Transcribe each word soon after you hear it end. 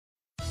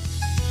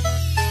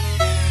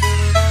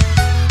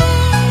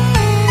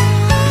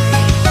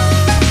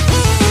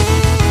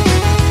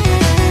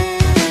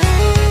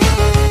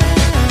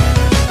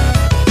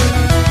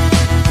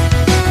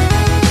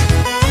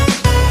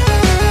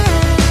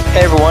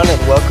everyone,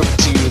 and welcome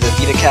to the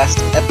Vita Cast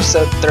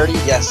episode 30.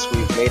 Yes,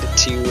 we've made it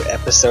to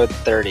episode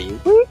 30.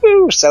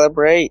 Woo!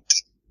 Celebrate!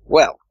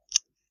 Well,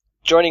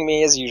 joining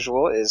me as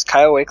usual is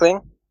Kyle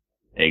Wakeling.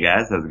 Hey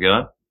guys, how's it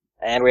going?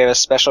 And we have a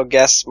special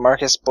guest,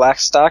 Marcus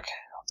Blackstock.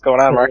 What's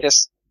going on,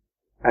 Marcus?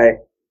 Hi.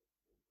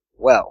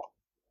 Well,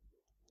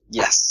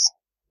 yes.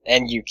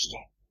 And Yuki,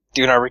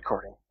 doing our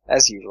recording,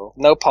 as usual.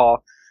 No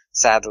Paul,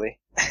 sadly.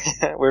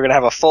 We're going to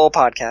have a full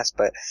podcast,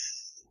 but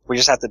we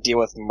just have to deal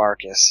with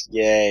Marcus.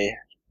 Yay.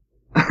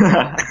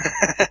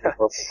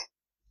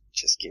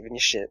 Just giving you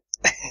shit.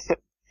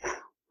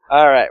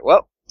 Alright,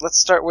 well, let's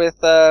start with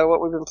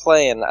what we've been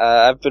playing.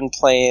 I've been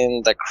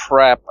playing the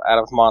crap out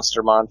of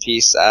Monster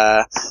Monpiece,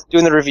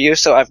 doing the review,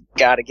 so I've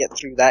got to get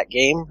through that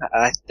game.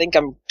 I think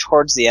I'm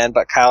towards the end,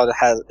 but Kyle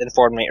has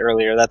informed me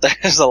earlier that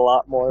there's a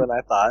lot more than I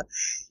thought.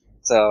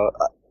 So,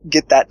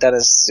 get that done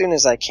as soon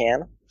as I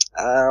can.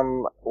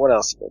 What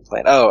else have we been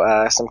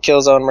playing? Some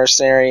Killzone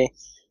Mercenary,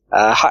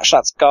 Hot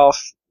Shots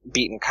Golf,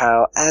 beating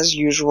Kyle as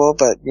usual,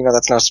 but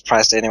that's no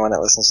surprise to anyone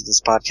that listens to this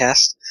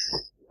podcast.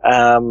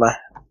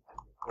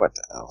 What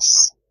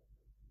else?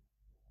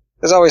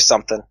 There's always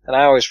something, and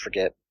I always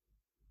forget.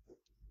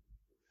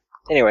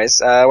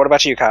 Anyways, what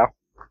about you, Kyle?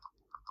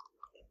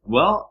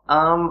 Well,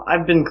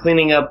 I've been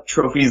cleaning up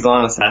trophies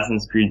on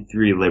Assassin's Creed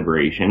 3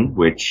 Liberation,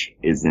 which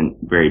isn't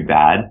very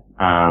bad.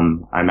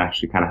 I'm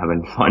actually kind of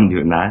having fun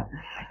doing that.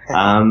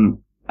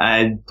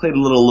 I played a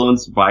little Lone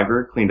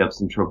Survivor, cleaned up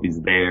some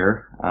trophies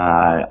there,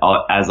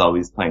 as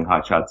always playing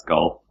Hot Shots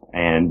Golf,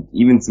 and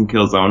even some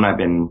Killzone. I've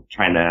been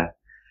trying to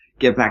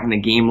get back in the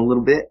game a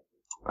little bit.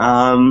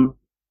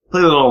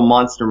 Played a little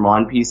Monster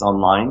Monpiece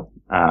online,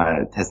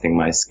 testing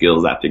my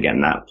skills after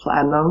getting that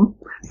platinum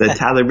that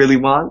Tyler really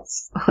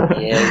wants.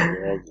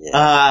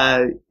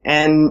 Yeah.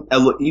 And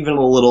even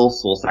a little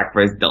Soul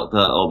Sacrifice Delta,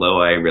 although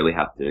I really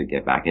have to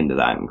get back into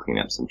that and clean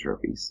up some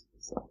trophies.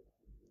 So,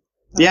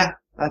 yeah.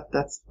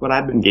 That's what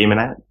I've been gaming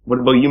at. What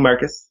about you,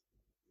 Marcus?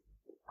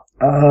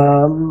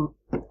 Well,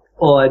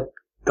 I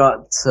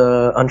got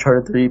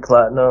Uncharted 3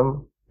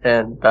 Platinum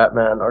and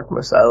Batman Arkham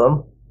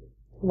Asylum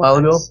a while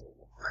ago.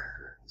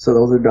 So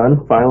those are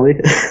done, finally.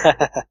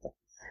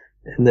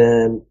 And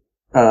then,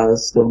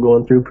 still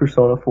going through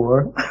Persona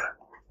 4.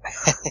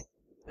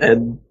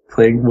 And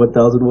playing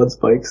 1001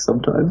 Spikes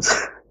sometimes.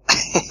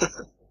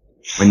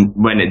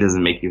 When it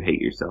doesn't make you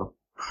hate yourself.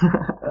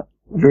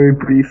 Very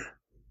brief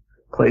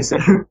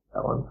PlayStation.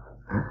 That one.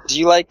 Do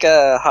you like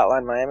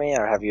Hotline Miami,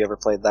 or have you ever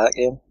played that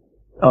game?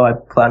 Oh, I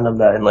platinumed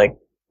that in like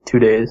 2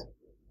 days.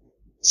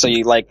 So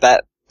you like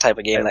that type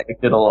of game? I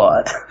liked it a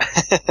lot.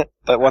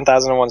 But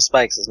 1001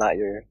 Spikes is not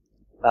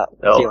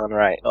feeling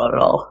right. Not at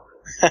all.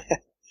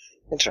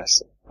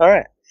 Interesting.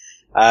 Alright.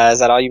 Is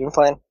that all you've been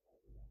playing?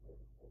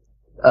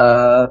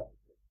 I've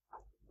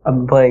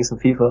been playing some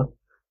FIFA.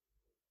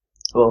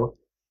 Well,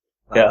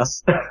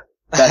 nice.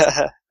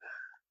 Yeah.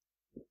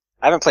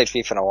 I haven't played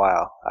FIFA in a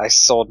while. I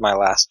sold my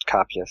last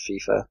copy of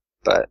FIFA,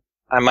 but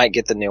I might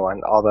get the new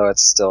one, although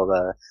it's still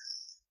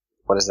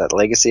what is that,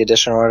 Legacy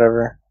Edition or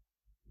whatever?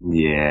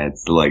 Yeah,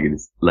 it's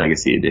the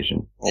Legacy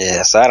Edition.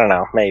 Yeah, so I don't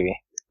know, maybe.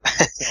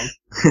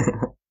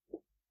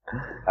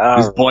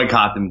 Just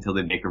boycott them until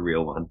they make a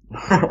real one.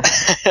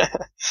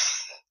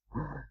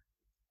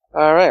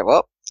 Alright,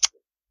 well,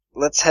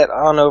 let's head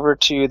on over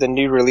to the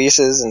new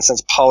releases, and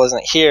since Paul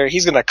isn't here,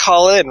 he's gonna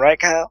call in, right,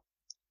 Kyle?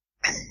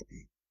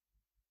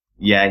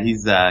 Yeah,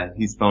 he's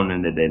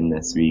phoning it in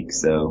this week,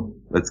 so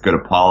let's go to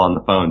Paul on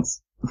the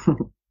phones.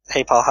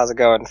 Hey Paul, how's it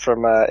going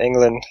from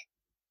England?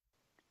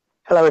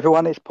 Hello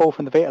everyone, it's Paul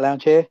from the Vita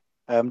Lounge here.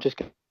 I'm just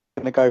going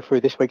to go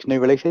through this week's new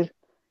releases.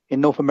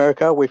 In North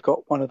America, we've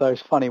got one of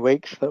those funny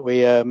weeks that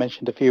we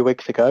mentioned a few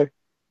weeks ago,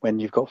 when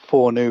you've got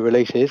 4 new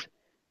releases,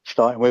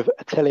 starting with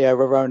Atelier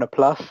Rorona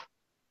Plus,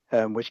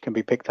 which can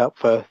be picked up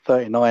for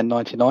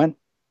 $39.99.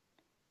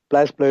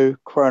 BlazBlue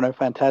Chrono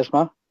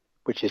Phantasma,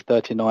 which is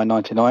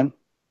 $39.99.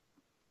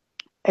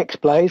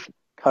 X-Blaze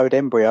Code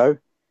Embryo,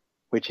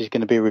 which is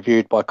going to be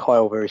reviewed by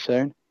Kyle very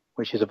soon,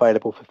 which is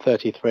available for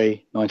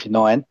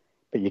 $33.99,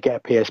 but you get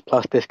a PS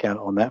Plus discount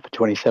on that for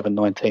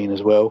 $27.19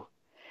 as well.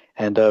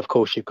 And of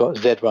course you've got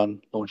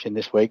Z-Run launching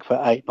this week for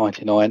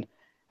 $8.99.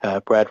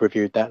 Brad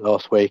reviewed that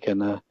last week,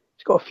 and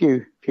it's got a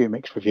few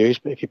mixed reviews,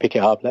 but if you pick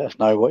it up, let us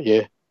know what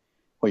you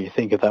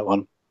think of that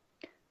one.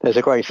 There's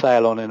a great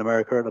sale on in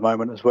America at the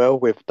moment as well,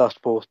 with Dust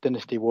Force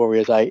Dynasty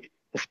Warriors 8,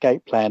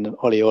 Escape Plan and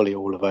Ollie Ollie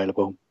all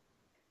available.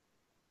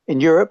 In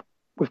Europe,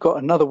 we've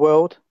got Another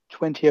World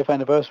 20th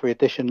Anniversary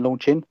Edition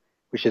launching,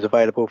 which is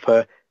available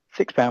for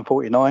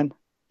 £6.49,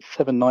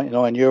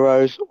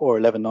 €7.99 or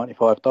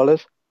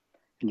 $11.95.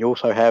 And you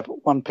also have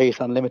One Piece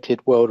Unlimited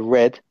World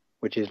Red,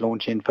 which is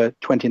launching for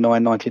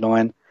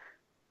 $29.99,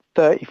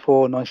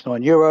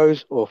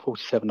 €34.99 or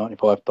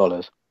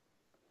 $47.95.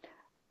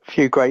 A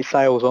few great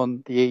sales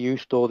on the EU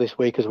store this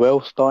week as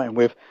well, starting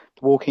with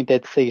The Walking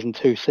Dead Season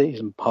 2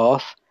 Season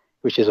Pass,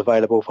 which is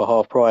available for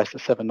half price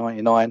at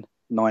 $7.99,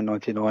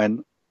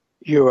 €9.99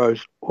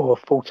 or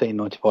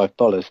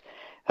 $14.95.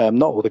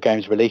 Not all the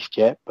games released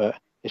yet, but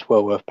it's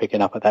well worth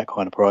picking up at that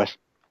kind of price.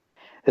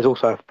 There's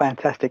also a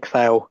fantastic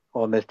sale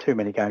on, there's too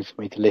many games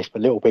for me to list,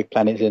 but Little Big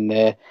Planet's in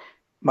there,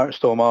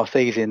 Motorstorm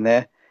RC's in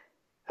there,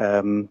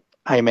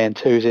 Amen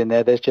 2's in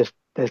there.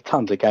 There's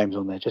tons of games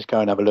on there. Just go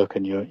and have a look,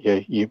 and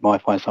you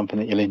might find something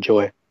that you'll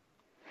enjoy.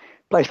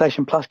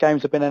 PlayStation Plus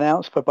games have been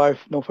announced for both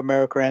North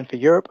America and for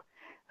Europe.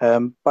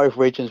 Both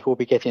regions will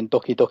be getting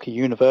Doki Doki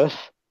Universe,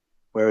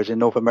 whereas in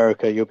North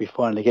America you'll be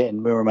finally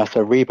getting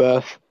Muramasa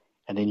Rebirth,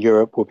 and in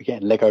Europe we'll be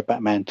getting Lego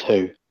Batman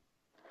 2.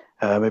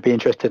 I'd be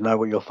interested to know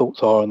what your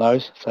thoughts are on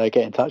those, so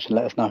get in touch and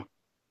let us know.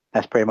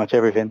 That's pretty much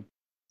everything.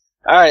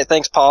 All right,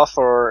 thanks, Paul,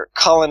 for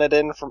calling it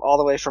in from all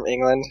the way from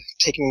England,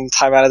 taking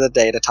time out of the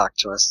day to talk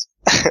to us.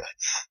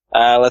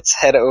 Let's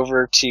head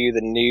over to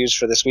the news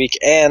for this week,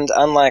 and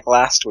unlike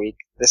last week,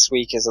 this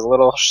week is a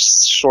little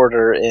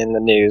shorter in the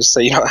news,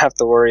 so you don't have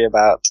to worry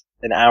about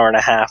an hour and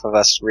a half of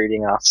us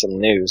reading off some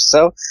news.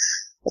 So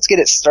let's get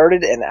it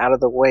started and out of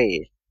the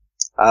way.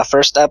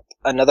 First up,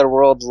 Another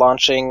World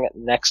launching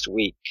next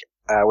week.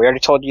 We already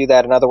told you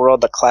that Another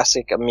World, the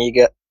classic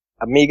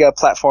Amiga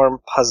platform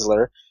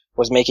puzzler,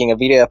 was making a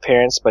Vita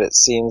appearance, but it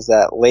seems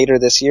that later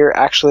this year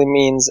actually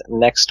means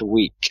next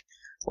week.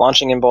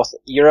 Launching in both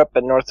Europe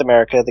and North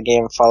America, the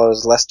game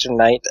follows Lester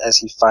Knight as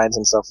he finds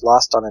himself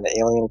lost on an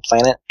alien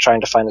planet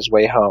trying to find his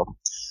way home.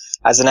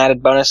 As an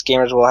added bonus,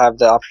 gamers will have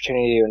the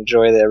opportunity to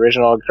enjoy the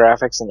original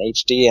graphics in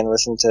HD and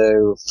listen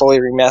to fully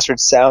remastered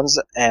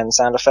sounds and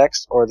sound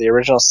effects, or the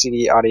original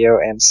CD audio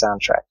and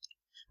soundtrack.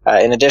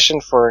 In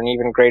addition, for an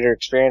even greater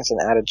experience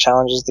and added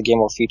challenges, the game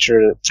will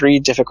feature 3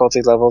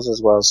 difficulty levels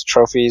as well as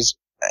trophies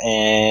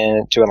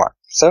and to unlock.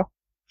 So,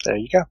 there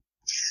you go.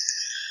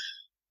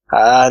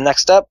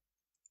 Next up,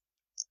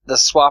 The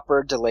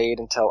Swapper delayed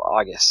until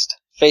August.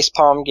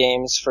 Facepalm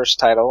Games' first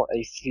title,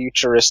 a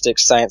futuristic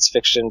science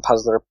fiction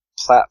puzzler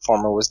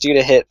platformer, was due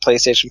to hit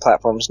PlayStation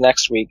platforms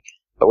next week,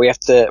 but we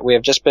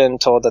have just been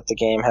told that the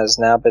game has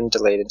now been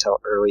delayed until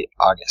early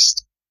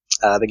August.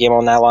 The game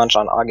will now launch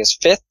on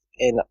August 5th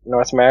in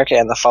North America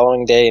and the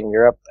following day in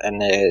Europe,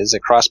 and is a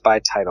cross-buy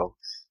title.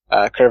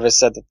 Curvis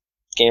said that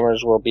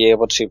gamers will be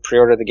able to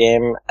pre-order the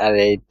game at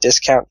a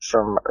discount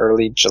from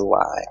early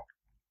July.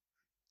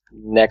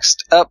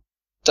 Next up,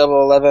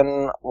 Double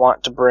 11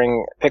 want to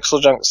bring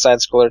Pixel Junk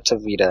side-scroller to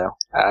Vita.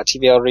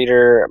 TVL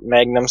reader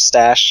Magnum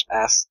Stash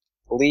asked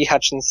Lee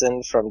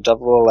Hutchinson from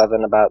Double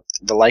 11 about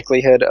the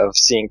likelihood of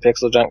seeing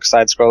Pixel Junk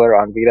side-scroller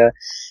on Vita,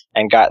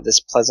 and got this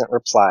pleasant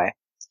reply.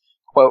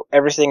 Quote,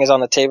 "Everything is on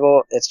the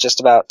table. It's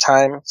just about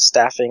time,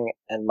 staffing,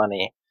 and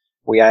money.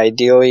 We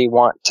ideally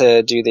want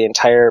to do the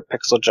entire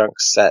Pixel Junk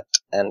set,"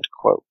 end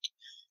quote.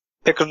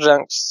 Pixel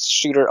Junk's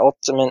Shooter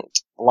Ultimate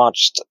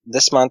launched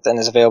this month and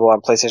is available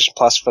on PlayStation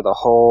Plus for the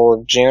whole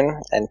of June,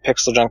 and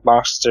Pixel Junk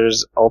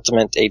Monsters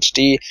Ultimate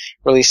HD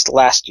released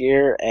last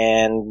year,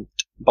 and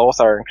both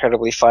are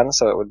incredibly fun,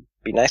 so it would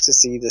be nice to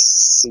see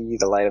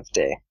the light of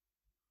day.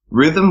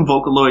 Rhythm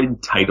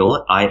Vocaloid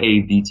title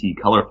IAVT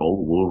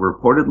Colorful will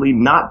reportedly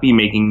not be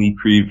making the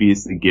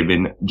previously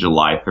given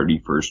July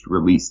 31st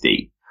release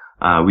date.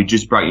 We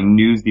just brought you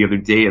news the other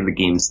day of the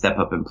game's Step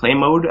Up and Play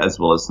mode, as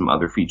well as some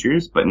other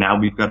features, but now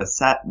we've got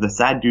the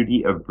sad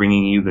duty of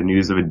bringing you the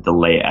news of a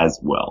delay as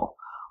well.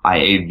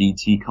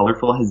 IAVT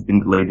Colorful has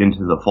been delayed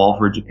into the fall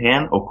for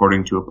Japan,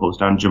 according to a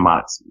post on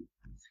Jamatsu.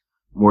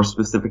 More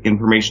specific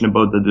information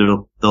about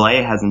the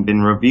delay hasn't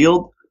been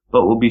revealed,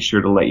 but we'll be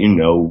sure to let you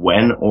know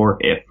when or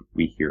if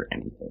we hear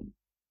anything.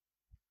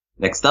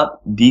 Next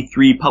up,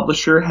 D3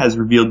 Publisher has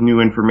revealed new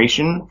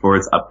information for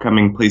its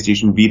upcoming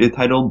PlayStation Vita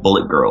title,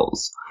 Bullet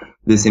Girls.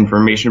 This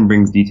information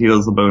brings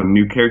details about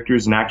new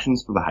characters and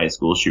actions for the high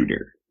school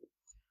shooter.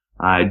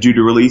 Due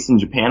to release in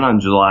Japan on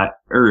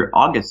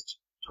August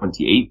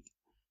 28th,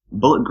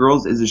 Bullet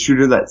Girls is a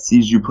shooter that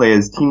sees you play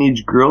as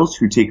teenage girls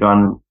who take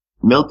on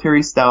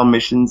military-style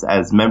missions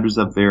as members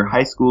of their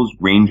high school's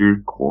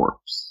Ranger Corps.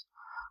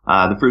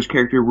 The first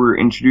character we're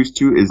introduced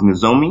to is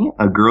Nozomi,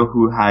 a girl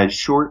who has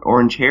short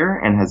orange hair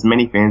and has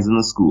many fans in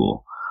the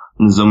school.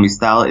 Nozomi's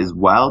style is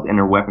wild and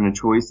her weapon of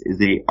choice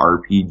is a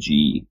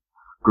RPG.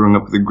 Growing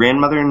up with her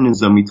grandmother,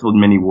 Nozomi told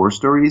many war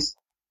stories,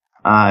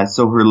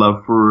 so her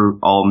love for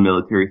all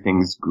military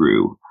things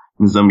grew.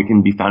 Nozomi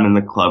can be found in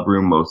the club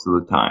room most of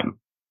the time.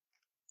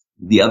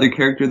 The other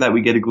character that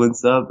we get a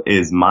glimpse of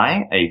is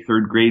Mai, a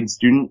 3rd grade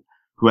student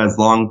who has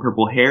long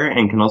purple hair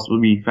and can also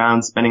be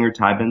found spending her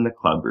time in the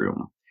club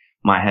room.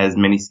 Mai has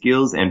many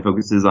skills and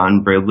focuses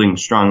on building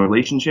strong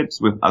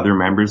relationships with other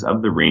members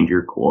of the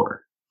Ranger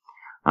Corps.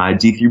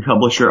 D3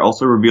 Publisher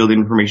also revealed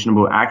information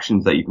about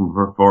actions that you can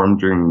perform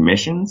during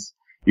missions.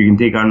 You can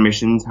take on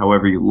missions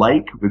however you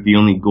like, with the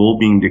only goal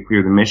being to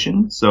clear the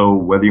mission, so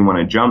whether you want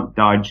to jump,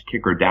 dodge,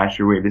 kick, or dash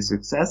your way to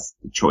success,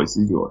 the choice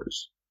is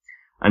yours.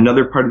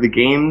 Another part of the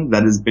game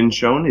that has been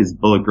shown is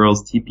Bullet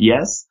Girls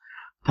TPS,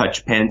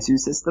 Touch Pantsu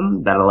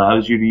system, that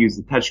allows you to use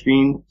the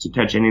touchscreen to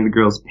touch any of the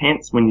girls'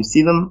 pants when you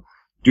see them.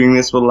 Doing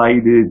this will allow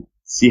you to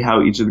see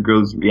how each of the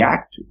girls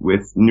react,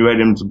 with new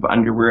items of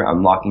underwear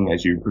unlocking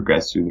as you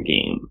progress through the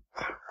game.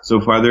 So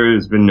far there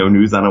has been no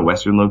news on a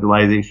Western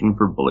localization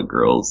for Bullet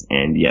Girls,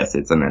 and yes,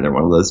 it's another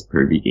one of those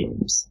pervy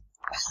games.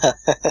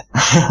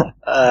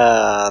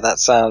 That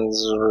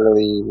sounds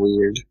really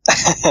weird.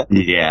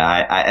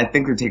 Yeah, I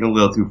think they're taking a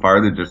little too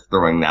far. They're just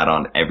throwing that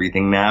on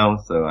everything now,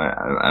 so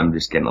I'm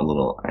just getting a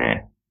little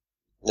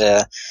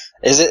Yeah.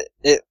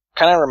 It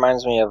kind of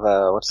reminds me of,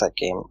 what's that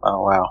game?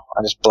 Oh wow,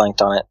 I just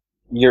blanked on it.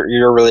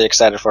 You're really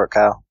excited for it,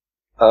 Kyle.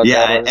 Oh,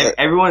 yeah, God, what is it?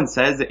 everyone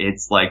says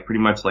it's like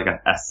pretty much like a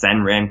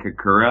Senran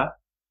Kakura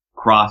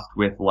crossed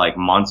with like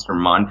Monster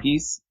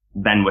Monpiece,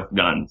 then with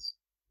guns.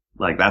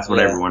 Like that's what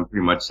everyone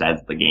pretty much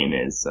says the game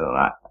is. So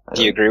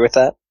do you agree with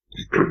that?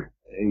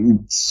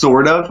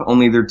 Sort of,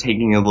 only they're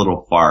taking it a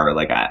little far.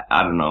 Like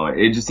I don't know.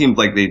 It just seems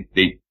like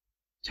they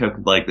took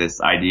like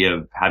this idea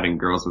of having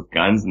girls with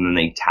guns and then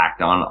they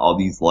tacked on all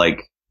these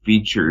like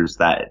features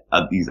that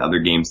these other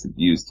games have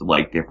used to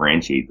like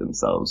differentiate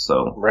themselves.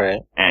 So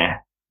right.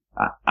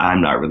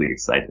 I'm not really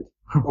excited.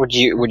 Would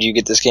you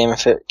get this game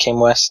if it came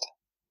west?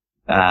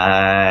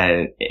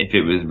 If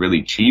it was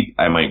really cheap,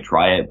 I might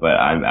try it, but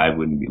I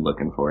wouldn't be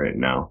looking for it.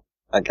 No.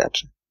 I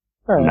gotcha.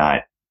 All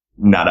right.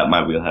 Not up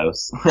my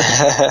wheelhouse.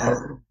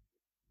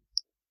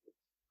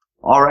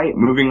 All right,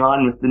 moving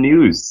on with the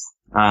news.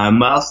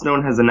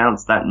 Milestone has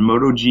announced that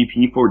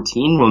MotoGP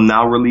 14 will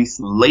now release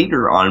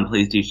later on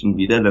PlayStation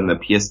Vita than the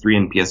PS3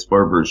 and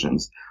PS4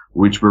 versions,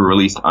 which were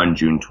released on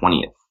June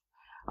 20th.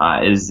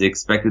 It is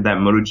expected that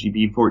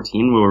MotoGP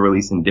 14 will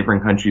release in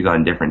different countries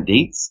on different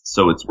dates,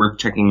 so it's worth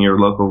checking your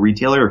local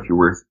retailer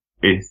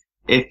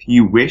if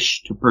you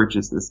wish to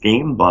purchase this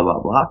game, blah blah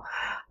blah.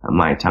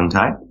 My tongue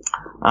tied.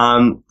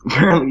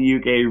 Currently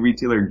UK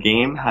retailer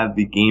Game have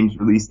the game's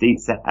release date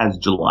set as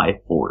July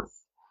 4th.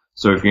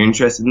 So if you're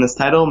interested in this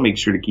title, make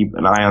sure to keep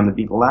an eye on the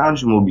Vita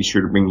Lounge and we'll be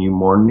sure to bring you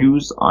more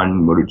news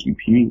on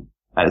MotoGP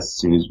as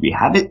soon as we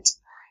have it.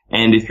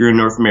 And if you're in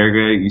North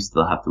America, you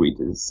still have to wait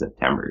till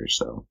September,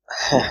 so.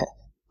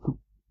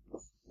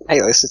 Hey,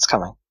 at least it's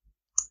coming.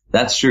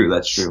 That's true.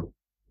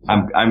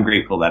 I'm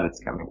grateful that it's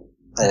coming.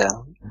 Yeah.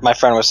 My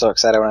friend was so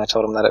excited when I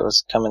told him that it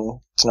was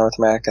coming to North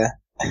America.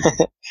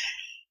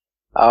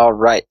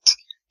 Alright.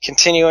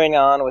 Continuing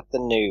on with the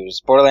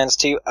news. Borderlands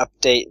 2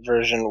 update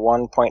version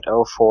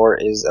 1.04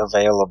 is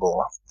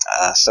available.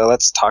 So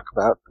let's talk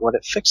about what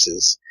it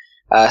fixes.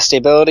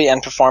 Stability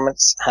and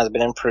performance has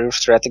been improved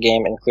throughout the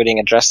game, including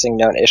addressing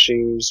known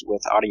issues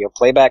with audio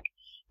playback.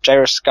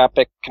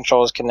 Gyroscopic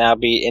controls can now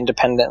be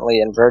independently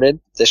inverted.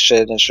 This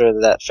should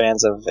ensure that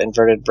fans of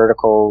inverted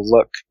vertical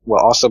look will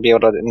also be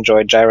able to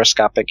enjoy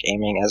gyroscopic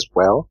aiming as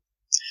well.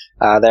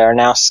 There are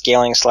now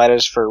scaling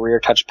sliders for rear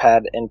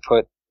touchpad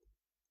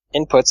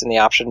inputs in the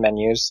option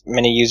menus.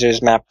 Many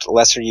users mapped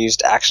lesser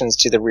used actions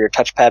to the rear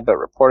touchpad, but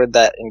reported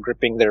that in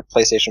gripping their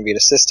PlayStation Vita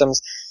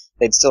systems,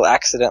 they'd still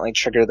accidentally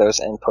trigger those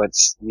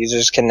inputs.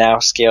 Users can now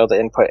scale the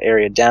input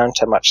area down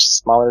to much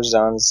smaller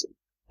zones,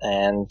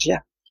 and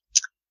yeah.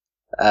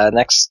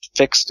 Next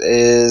fixed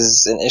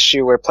is an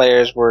issue where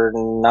players were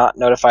not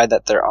notified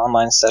that their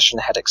online session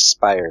had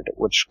expired,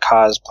 which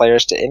caused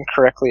players to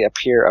incorrectly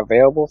appear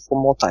available for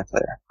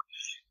multiplayer.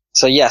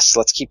 So yes,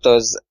 let's keep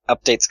those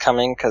updates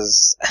coming,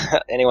 because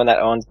anyone that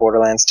owns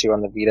Borderlands 2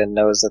 on the Vita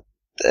knows that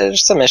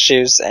there's some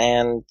issues,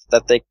 and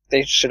that they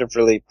should have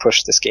really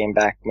pushed this game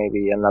back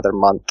maybe another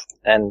month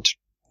and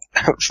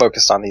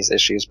focused on these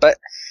issues. But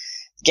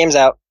the game's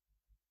out,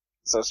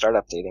 so start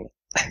updating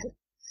it.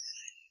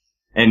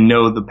 And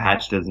no, the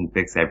patch doesn't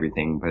fix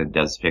everything, but it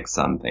does fix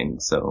something.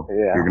 So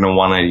you're gonna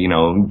want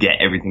to, get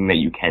everything that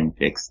you can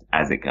fixed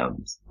as it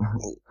comes.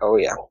 Oh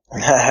yeah.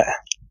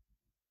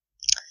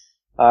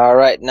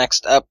 Alright,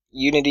 next up,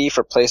 Unity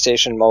for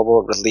PlayStation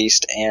Mobile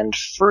released and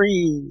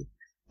free.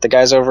 The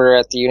guys over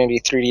at the Unity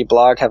 3D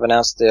blog have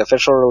announced the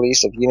official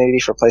release of Unity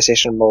for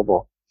PlayStation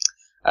Mobile.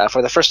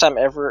 For the first time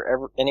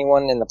ever,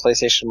 anyone in the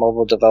PlayStation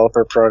Mobile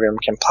Developer Program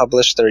can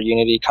publish their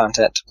Unity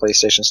content to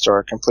PlayStation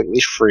Store completely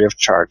free of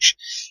charge.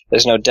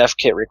 There's no dev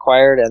kit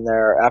required, and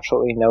there are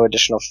absolutely no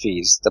additional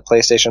fees. The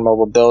PlayStation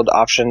Mobile Build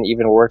option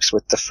even works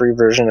with the free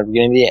version of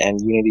Unity and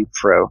Unity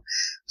Pro.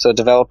 So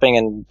developing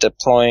and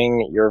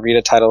deploying your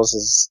Vita titles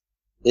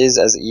is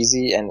as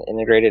easy and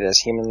integrated as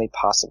humanly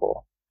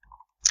possible.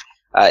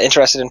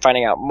 Interested in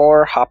finding out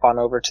more, hop on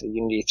over to the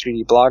Unity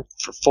 3D blog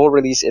for full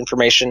release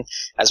information,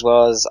 as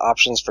well as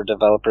options for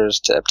developers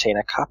to obtain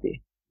a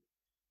copy.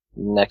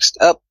 Next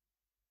up,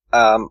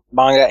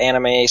 manga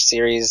anime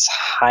series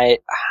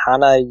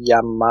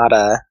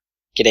Hanayamada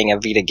getting a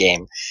Vita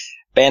game.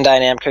 Bandai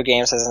Namco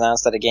Games has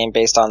announced that a game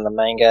based on the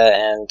manga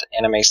and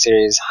anime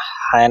series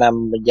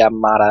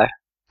Hanayamada,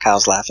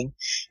 Kyle's laughing,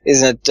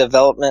 is in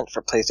development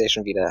for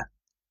PlayStation Vita.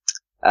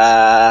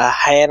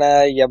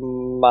 Hanayamada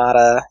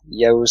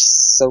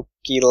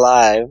Yosoki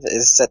Live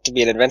is set to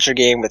be an adventure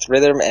game with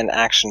rhythm and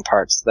action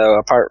parts, though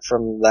apart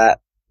from that,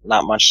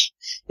 not much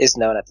is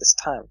known at this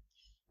time.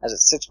 As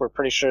it sits, we're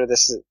pretty sure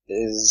this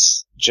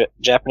is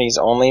Japanese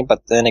only,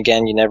 but then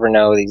again, you never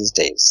know these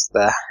days.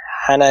 The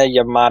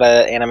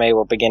Hanayamada anime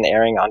will begin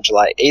airing on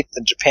July 8th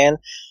in Japan,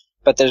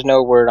 but there's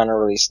no word on a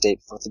release date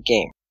for the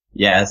game.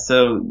 Yeah,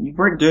 so you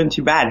weren't doing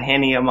too bad.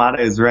 Hanayamada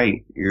is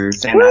right. You're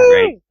saying that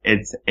right.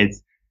 It's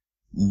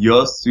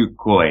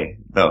Yosukoi,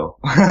 though.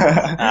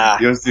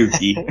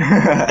 Yosuke.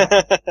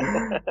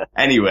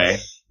 Anyway,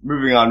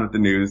 moving on with the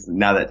news,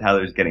 now that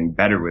Tyler's getting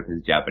better with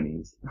his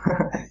Japanese.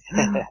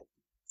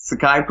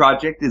 Sakai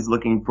Project is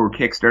looking for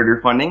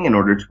Kickstarter funding in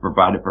order to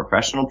provide a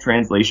professional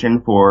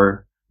translation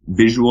for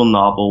visual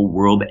novel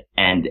World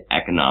End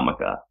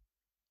Economica.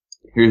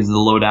 Here's the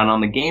lowdown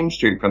on the game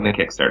straight from the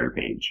Kickstarter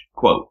page.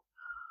 Quote,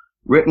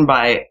 written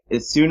by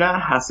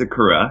Isuna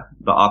Hasakura,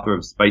 the author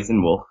of Spice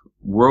and Wolf,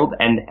 World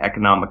End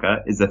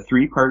Economica is a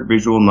 3-part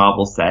visual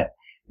novel set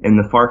in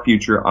the far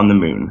future on the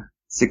moon,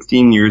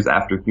 16 years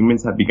after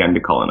humans have begun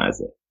to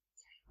colonize it.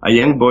 A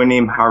young boy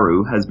named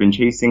Haru has been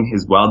chasing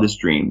his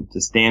wildest dream,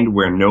 to stand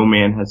where no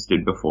man has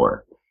stood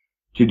before.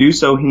 To do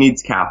so, he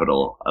needs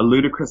capital, a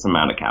ludicrous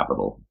amount of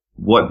capital.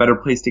 What better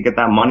place to get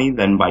that money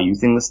than by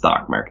using the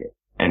stock market?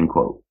 End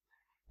quote.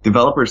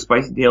 Developer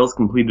Spicy Tales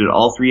completed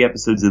all 3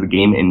 episodes of the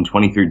game in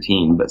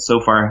 2013, but so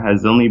far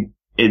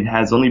it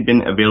has only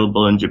been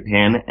available in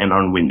Japan and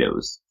on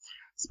Windows.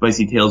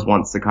 Spicy Tales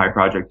wants Sakai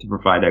Project to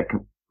provide a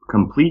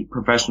complete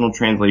professional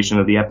translation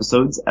of the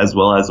episodes, as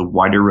well as a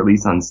wider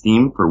release on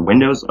Steam for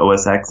Windows,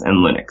 OS X,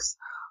 and Linux.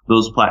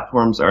 Those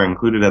platforms are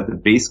included at the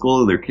base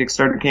goal of their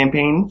Kickstarter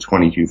campaign,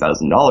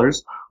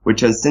 $22,000,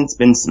 which has since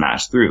been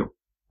smashed through.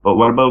 But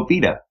what about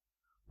Vita?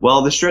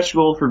 Well, the stretch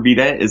goal for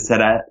Vita is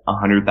set at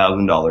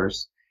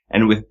 $100,000,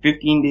 and with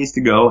 15 days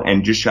to go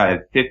and just shy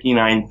of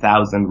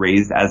 59,000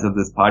 raised as of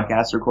this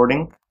podcast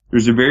recording,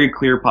 there's a very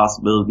clear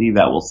possibility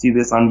that we'll see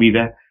this on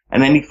Vita,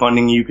 and any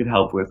funding you could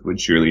help with would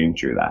surely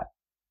ensure that.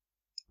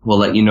 We'll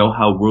let you know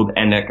how World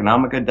End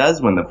Economica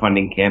does when the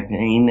funding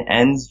campaign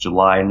ends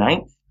July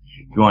 9th.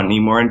 If you want any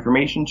more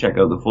information, check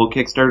out the full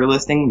Kickstarter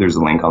listing. There's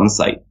a link on the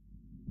site.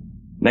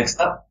 Next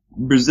up,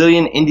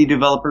 Brazilian indie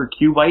developer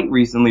QWhite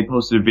recently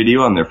posted a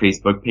video on their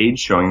Facebook page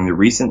showing the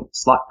recent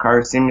slot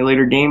car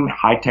simulator game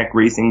High Tech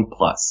Racing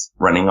Plus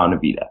running on a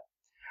Vita.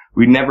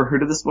 We'd never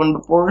heard of this one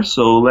before,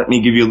 so let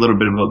me give you a little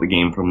bit about the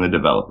game from the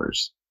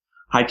developers.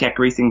 High Tech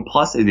Racing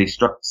Plus is a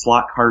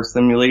slot car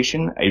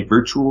simulation, a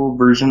virtual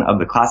version of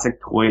the classic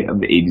toy of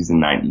the 80s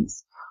and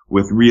 90s.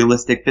 With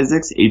realistic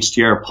physics,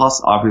 HTR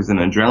Plus offers an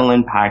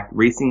adrenaline-packed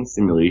racing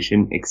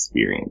simulation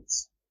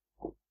experience.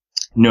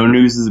 No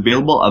news is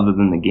available other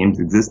than the game's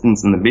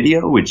existence in the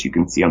video, which you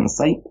can see on the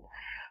site,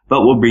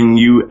 but we'll bring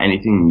you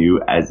anything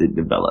new as it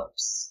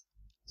develops.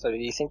 So do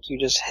you think you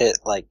just hit,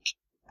 like,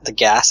 the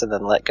gas and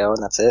then let go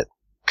and that's it?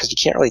 Because you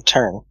can't really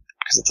turn,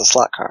 because it's a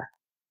slot car.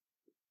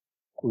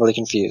 I'm really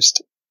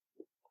confused.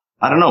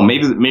 I don't know,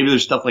 maybe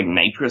there's stuff like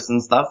nitrous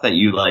and stuff that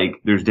you,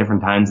 like, there's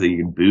different times that you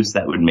can boost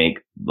that would make,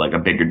 like, a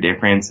bigger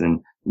difference,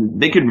 and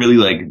they could really,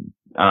 like,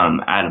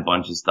 add a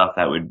bunch of stuff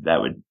that would,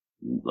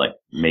 like,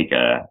 make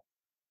a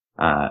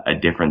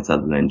difference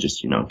other than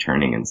just,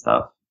 turning and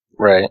stuff.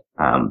 Right.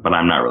 But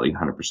I'm not really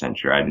 100%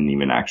 sure. I didn't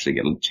even actually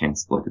get a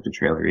chance to look at the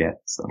trailer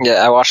yet, so.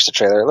 Yeah, I watched the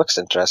trailer. It looks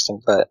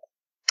interesting, but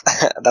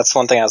that's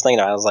one thing I was thinking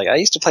of. I was like, I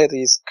used to play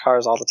these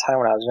cars all the time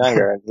when I was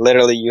younger, and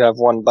literally you have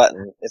one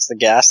button. It's the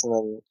gas, and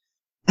then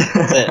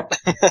that's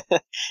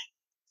it.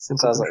 So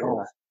I was like,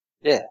 oh,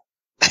 yeah.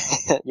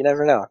 You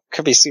never know.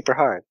 Could be super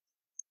hard.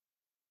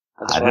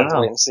 I don't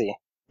know. Wait and see.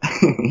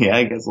 Yeah,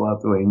 I guess we'll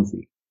have to wait and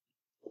see.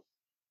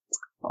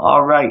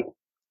 Alright.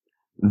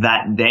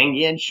 That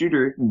Dangan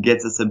shooter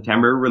gets a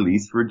September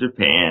release for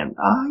Japan.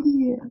 Oh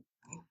yeah.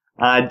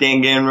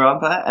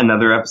 Danganronpa,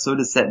 another episode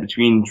is set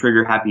between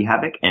Trigger Happy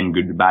Havoc and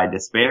Goodbye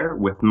Despair,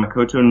 with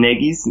Makoto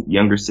Negi's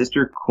younger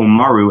sister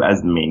Komaru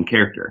as the main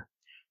character.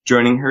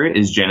 Joining her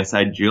is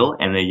Genocide Jill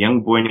and a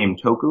young boy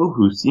named Toku,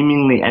 who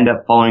seemingly end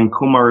up following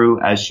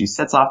Komaru as she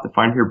sets off to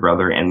find her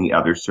brother and the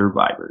other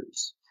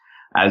survivors.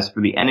 As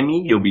for the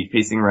enemy, you'll be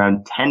facing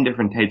around 10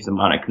 different types of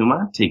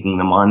Monokuma, taking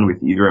them on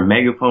with either a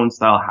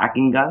megaphone-style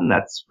hacking gun,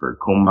 that's for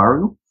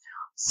Komaru,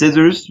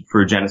 scissors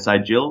for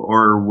Genocide Jill,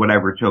 or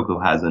whatever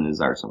Toku has in his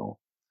arsenal.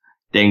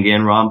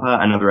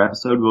 Danganronpa, another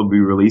episode, will be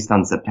released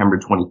on September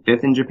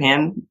 25th in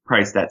Japan,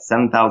 priced at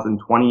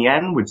 7,020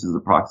 yen, which is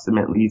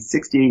approximately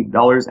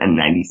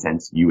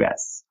 $68.90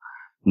 US.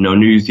 No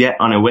news yet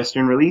on a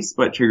Western release,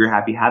 but Trigger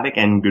Happy Havoc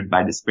and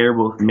Goodbye Despair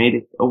both made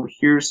it over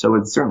here, so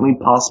it's certainly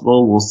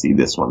possible we'll see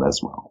this one as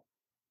well.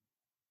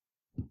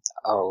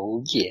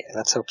 Oh yeah,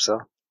 let's hope so.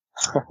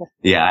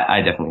 Yeah,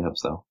 I definitely hope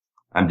so.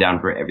 I'm down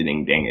for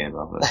everything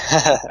Danganronpa.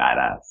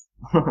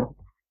 Badass.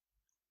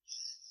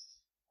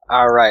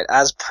 Alright,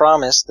 as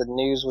promised, the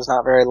news was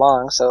not very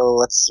long, so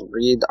let's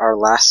read our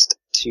last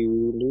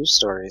 2 news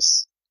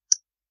stories.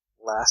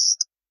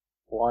 Last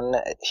one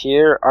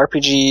here,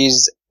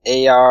 RPG's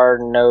AR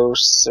No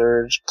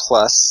Surge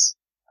Plus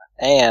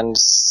and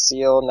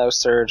Seal No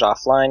Surge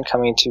Offline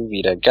coming to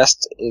Vita.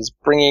 Gust is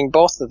bringing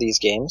both of these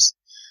games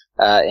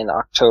in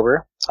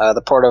October.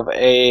 The port of is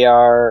it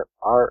AR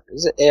or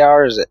is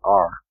it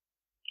R?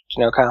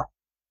 Do you know, Kyle?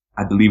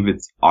 I believe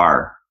it's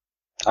R.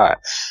 Alright.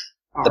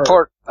 The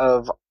port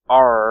of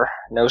R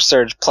No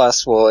Surge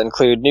Plus will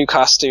include new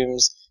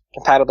costumes,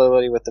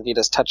 compatibility with the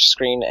Vita's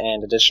touchscreen,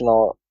 and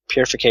additional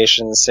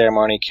purification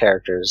ceremony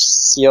characters.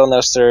 Seal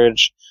No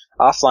Surge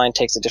Offline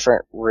takes a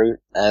different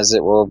route, as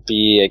it will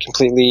be a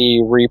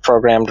completely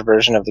reprogrammed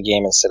version of the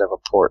game instead of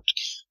a port.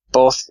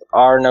 Both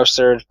our No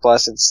Surge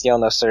Plus and Steel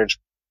No Surge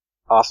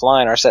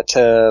Offline are set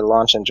to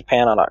launch in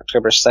Japan on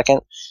October 2nd,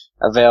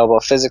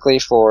 available physically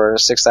for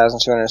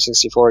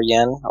 6,264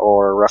 yen,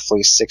 or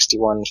roughly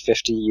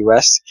 6150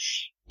 US,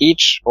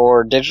 each,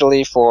 or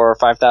digitally for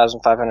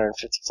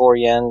 5,554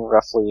 yen,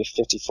 roughly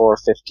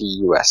 5450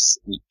 US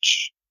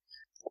each.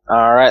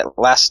 Alright,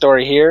 last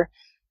story here.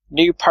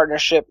 New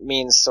partnership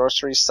means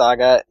Sorcery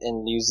Saga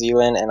in New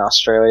Zealand and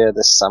Australia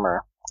this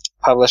summer.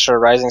 Publisher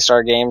Rising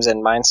Star Games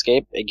and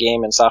Mindscape, a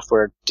game and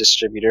software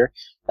distributor,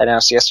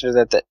 announced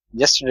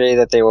yesterday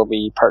that they will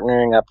be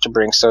partnering up to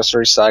bring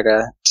Sorcery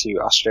Saga to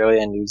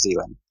Australia and New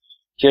Zealand.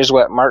 Here's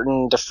what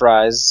Martin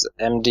DeFries,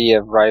 MD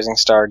of Rising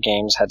Star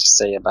Games, had to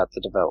say about the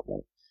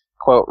development.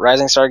 Quote,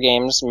 Rising Star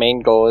Games'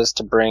 main goal is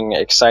to bring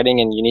exciting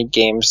and unique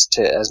games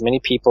to as many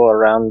people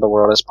around the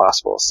world as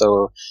possible,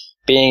 so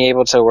being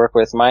able to work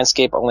with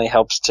Mindscape only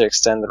helps to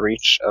extend the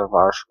reach of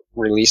our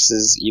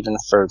releases even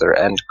further,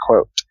 end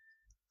quote.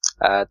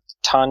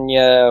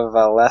 Tanya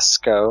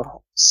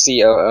Valesco,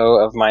 COO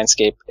of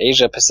Mindscape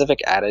Asia Pacific,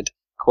 added,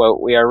 quote,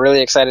 we are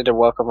really excited to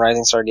welcome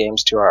Rising Star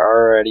Games to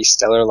our already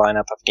stellar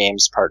lineup of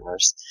games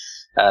partners.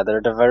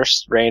 Their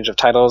diverse range of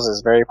titles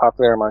is very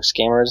popular amongst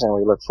gamers, and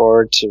we look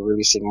forward to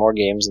releasing more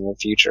games in the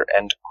future,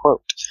 end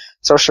quote.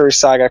 Sorcery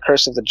Saga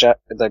Curse of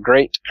the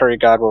Great Curry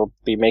God will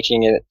be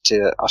making it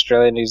to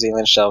Australia and New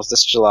Zealand shelves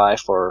this July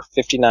for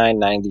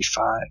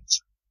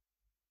 $59.95.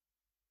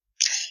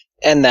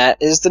 And that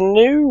is the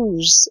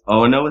news.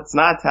 Oh, no, it's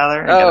not,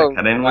 Tyler. I gotta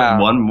cut in with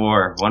one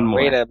more.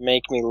 Way to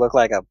make me look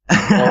like a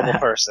horrible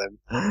person.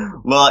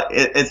 Well,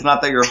 it's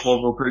not that you're a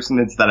horrible person,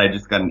 it's that I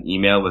just got an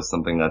email with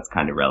something that's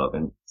kind of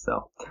relevant.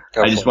 So,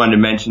 I just wanted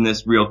to mention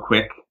this real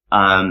quick.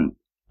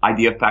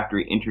 Idea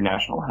Factory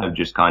International have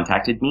just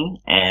contacted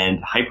me, and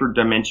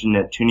Hyperdimension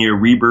Neptunia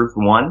Rebirth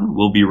 1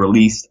 will be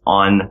released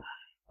on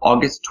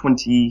August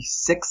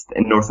 26th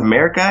in North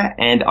America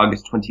and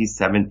August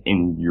 27th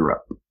in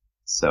Europe.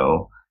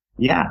 So,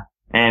 yeah.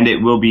 And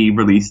it will be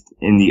released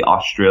in the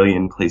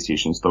Australian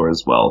PlayStation Store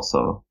as well,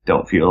 so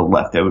don't feel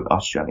left out,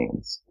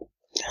 Australians.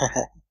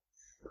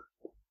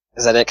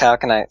 Is that it, Kyle?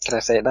 Can I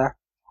say it now?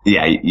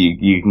 Yeah,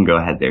 you can go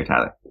ahead there,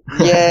 Tyler.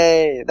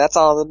 Yay! That's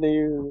all the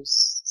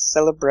news.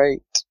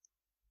 Celebrate.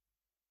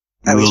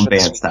 A little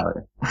dance,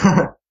 Tyler.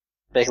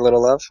 Make a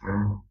little love?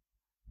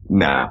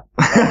 No.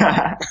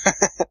 Not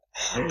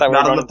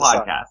on the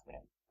podcast,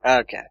 man.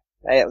 Okay.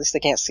 Hey, at least they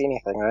can't see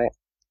anything, right?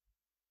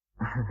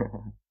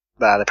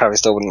 Nah, they probably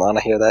still wouldn't want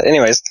to hear that.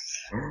 Anyways.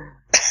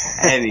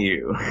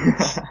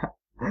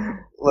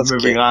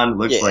 Moving on,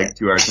 looks like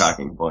to our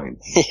talking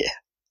points. Yeah.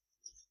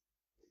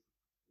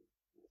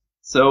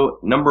 So,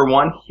 number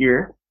one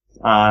here,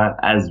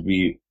 as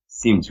we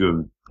seem to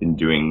have been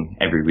doing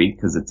every week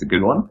because it's a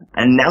good one,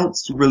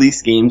 announced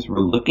release games we're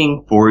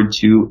looking forward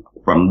to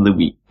from the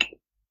week.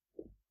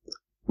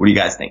 What do you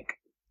guys think?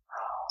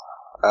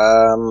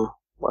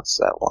 What's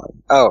that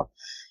one? Oh,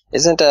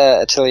 isn't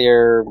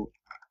Atelier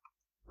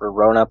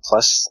Verona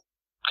Plus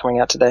coming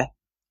out today?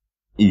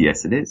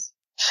 Yes, it is.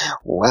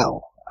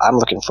 Well, I'm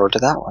looking forward to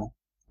that one.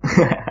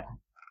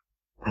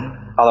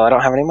 Although I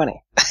don't have any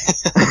money.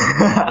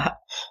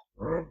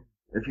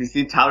 If you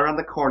see Tyler on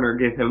the corner,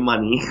 give him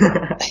money.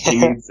 He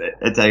needs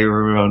Atelier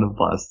Verona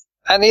Plus.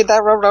 I need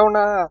that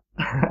Verona!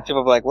 People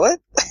will be like, what?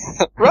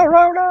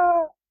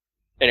 Verona!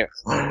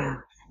 Anyways.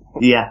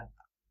 Yeah.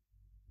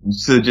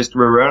 So just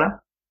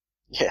Verona?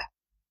 Yeah.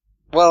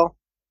 Well,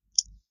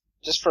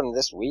 just from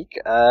this week,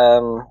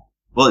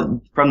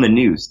 Well, from the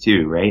news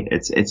too, right?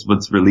 It's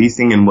what's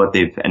releasing and what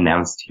they've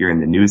announced here in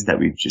the news that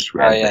we've just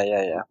read. Oh,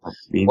 yeah.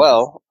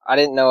 Well, I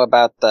didn't know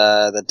about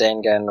the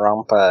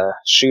Danganronpa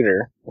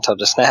shooter until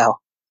just now.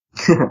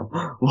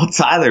 Well,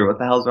 Tyler, what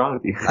the hell's wrong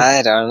with you?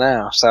 I don't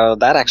know. So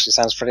that actually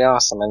sounds pretty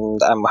awesome,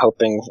 and I'm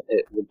hoping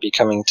it would be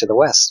coming to the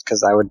West,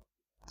 because I would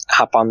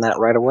hop on that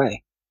right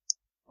away.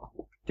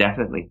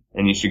 Definitely.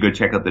 And you should go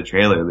check out the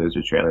trailer. There's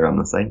a trailer on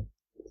the site.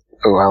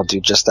 Oh, I'll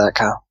do just that,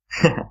 Kyle.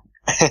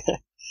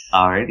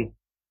 Alrighty.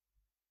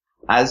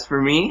 As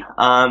for me,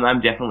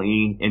 I'm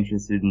definitely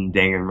interested in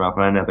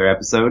Danganronpa another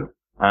episode.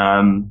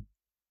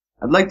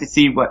 I'd like to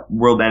see what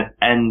World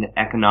End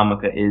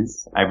Economica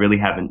is. I really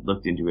haven't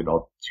looked into it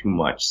all too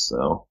much,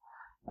 so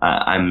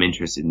I'm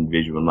interested in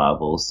visual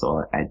novels,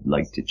 so I'd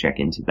like to check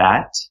into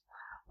that.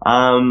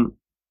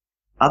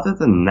 Other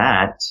than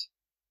that,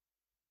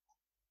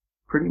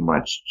 pretty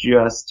much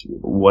just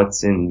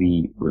what's in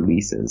the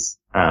releases.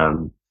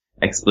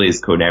 X-Blaze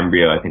Code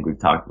Embryo, I think we've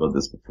talked about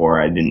this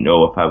before. I didn't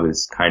know if I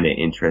was kind of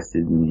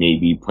interested in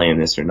maybe playing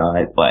this or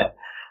not, but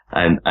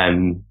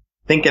I'm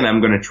thinking I'm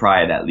going to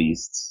try it at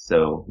least,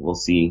 so we'll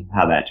see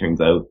how that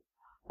turns out.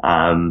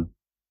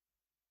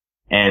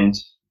 And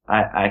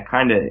I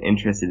kind of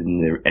interested in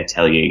the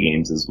Atelier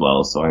games as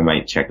well, so I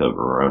might check out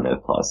Verona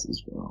Plus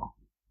as well.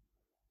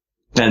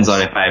 Depends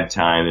on if I have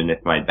time and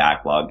if my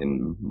backlog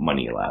and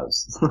money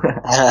allows.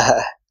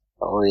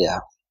 Oh,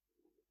 yeah.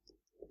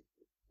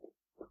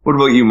 What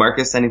about you,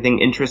 Marcus? Anything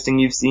interesting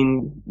you've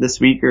seen this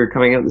week or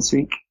coming out this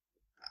week?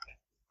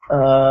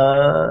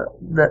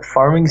 That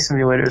farming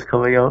simulator is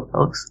coming out.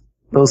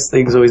 Those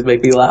things always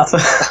make me laugh.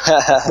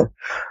 Does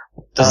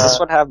this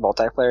one have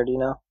multiplayer, do you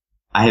know?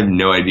 I have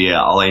no idea.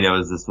 All I know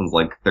is this one's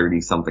like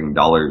 $30-something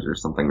or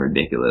something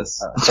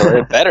ridiculous. So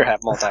it better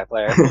have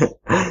multiplayer.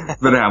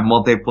 Better have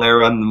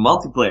multiplayer on the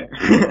multiplayer.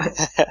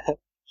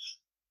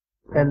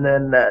 And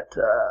then that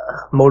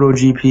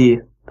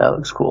MotoGP, that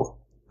looks cool.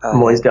 I'm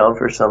always down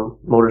for some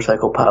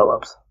motorcycle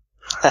pile-ups.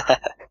 There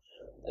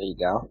you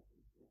go.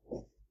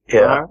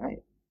 Yeah. All right.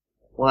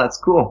 Well, that's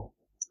cool.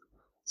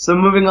 So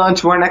moving on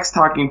to our next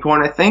talking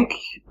point, I think.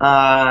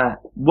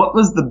 What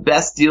was the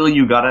best deal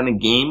you got on a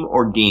game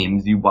or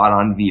games you bought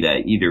on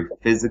Vita, either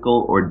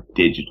physical or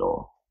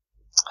digital?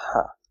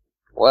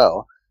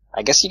 Well,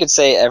 I guess you could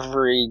say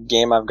every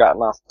game I've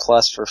gotten off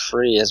Plus for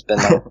free has been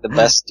the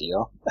best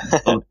deal.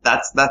 Oh,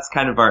 that's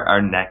kind of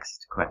our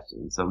next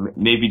question. So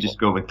maybe just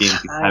go with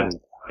games you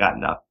haven't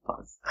gotten off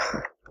Plus.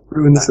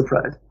 Ruin the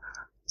surprise.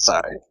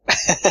 Sorry.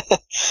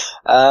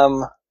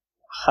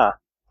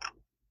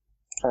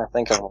 Trying to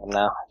think of one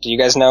now. Do you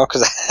guys know?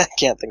 Because I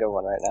can't think of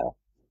one right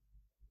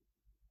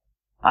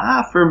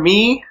now. For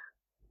me,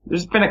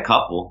 there's been a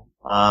couple.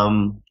 Let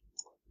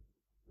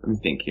me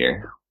think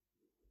here.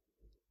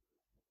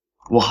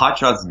 Well, Hot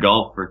Shots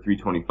Golf for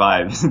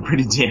 $325 is a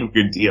pretty damn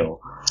good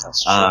deal.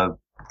 That's true.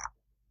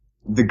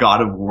 The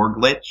God of War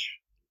glitch.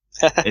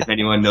 If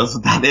anyone knows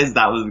what that is,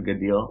 that was a good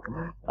deal.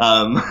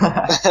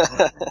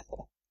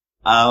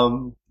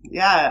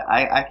 Yeah,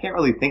 I can't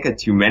really think of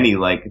too many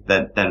like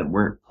that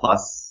weren't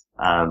Plus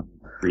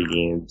free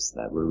games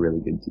that were really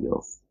good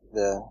deals.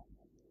 Yeah.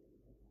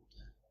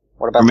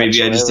 What about? Or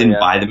maybe I just didn't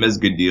buy them as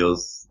good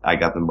deals. I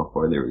got them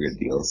before they were good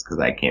deals because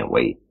I can't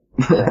wait.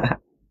 Yeah.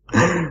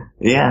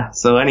 Yeah.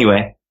 So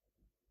anyway,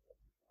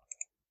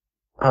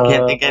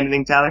 can't think of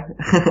anything, Tyler.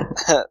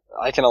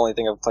 I can only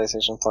think of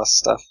PlayStation Plus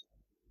stuff.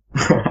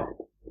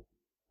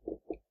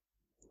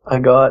 I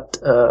got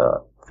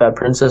Fat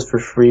Princess for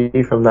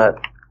free from that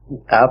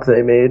app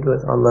they made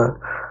on the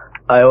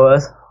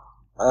iOS.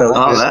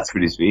 Oh, that's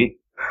pretty sweet.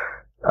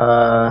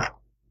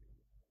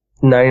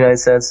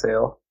 99-cent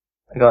sale.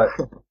 I got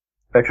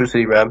Retro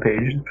City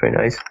Rampage. It's pretty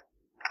nice.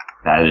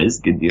 That is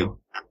a good deal.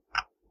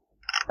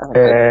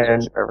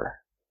 And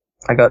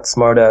I got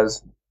Smart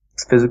As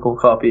physical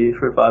copy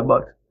for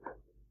 $5.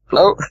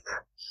 Oh,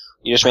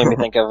 you just made me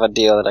think of a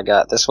deal that I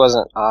got. This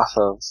wasn't off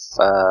of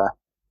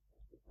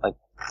like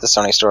the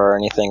Sony store or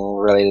anything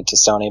related to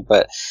Sony,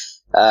 but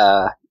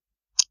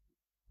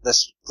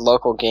this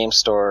local game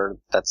store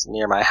that's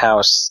near my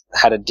house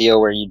had a deal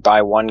where you'd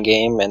buy one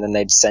game and then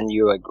they'd send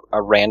you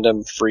a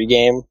random free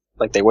game.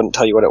 Like they wouldn't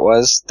tell you what it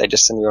was. They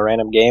just send you a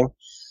random game.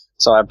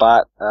 So I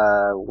bought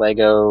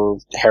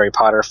Lego Harry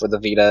Potter for the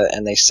Vita,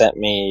 and they sent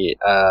me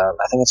I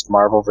think it's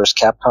Marvel vs.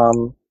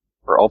 Capcom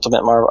or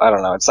Ultimate Marvel. I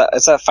don't know. It's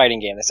that fighting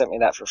game. They sent me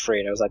that for free,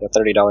 and it was like a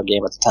 $30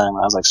 game at the time.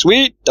 And I was like,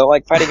 sweet, don't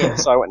like fighting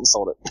games, so I went and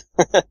sold it.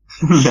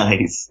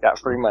 Nice. Got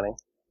free money.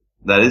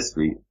 That is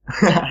sweet.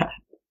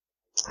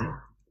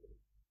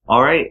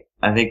 All right,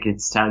 I think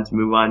it's time to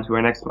move on to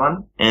our next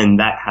one, and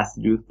that has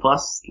to do with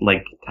Plus.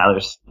 Like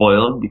Tyler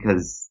spoiled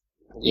because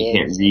you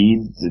can't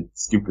read the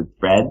stupid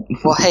thread.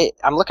 Well, hey,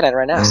 I'm looking at it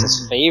right now. It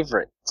says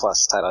favorite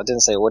Plus title. It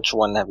didn't say which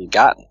one have you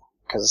gotten,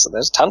 because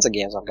there's tons of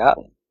games I've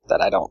gotten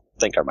that I don't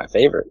think are my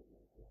favorite.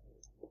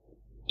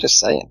 Just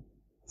saying.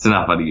 It's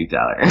enough out of you,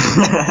 Tyler.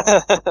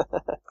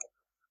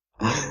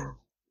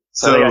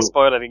 So I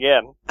spoiled it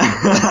again.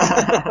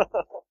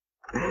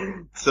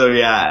 So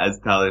yeah, as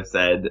Tyler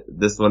said,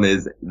 this one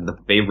is the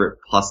favorite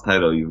Plus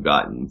title you've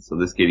gotten. So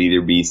this could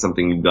either be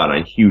something you got on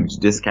a huge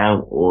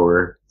discount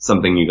or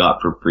something you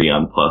got for free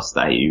on Plus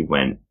that you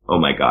went, oh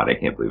my god, I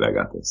can't believe I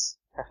got this.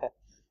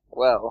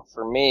 Well,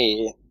 for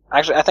me,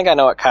 actually, I think I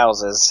know what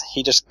Kyle's is.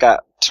 He just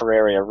got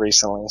Terraria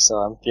recently, so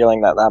I'm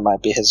feeling that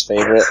might be his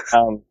favorite.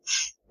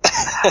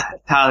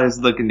 Tyler's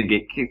looking to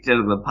get kicked out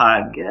of the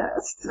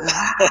podcast.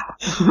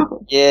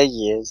 Yeah.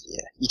 You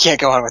can't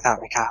go on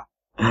without me, Kyle.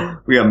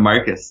 We got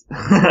Marcus.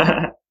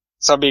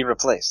 So I'll be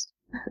replaced.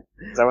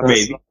 Is that what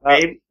Maybe.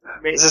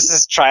 Is this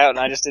his tryout and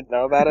I just didn't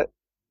know about it?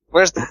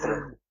 Where's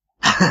the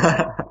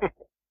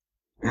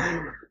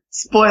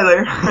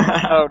Spoiler.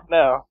 Oh,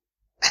 no.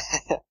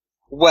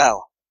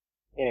 Well,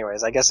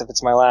 anyways, I guess if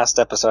it's my last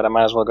episode, I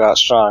might as well go out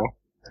strong.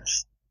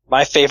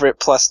 My favorite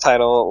Plus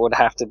title would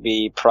have to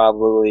be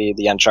probably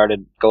the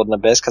Uncharted Golden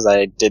Abyss, because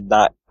I've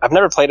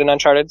never played an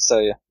Uncharted, so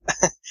you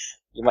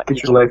might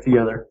get your life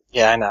together.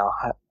 Yeah, I know.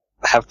 I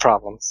have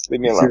problems.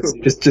 Leave me alone.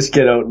 Just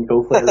get out and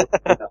go play it.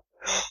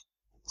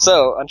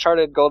 So,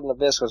 Uncharted Golden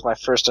Abyss was my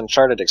first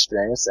Uncharted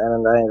experience,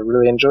 and I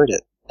really enjoyed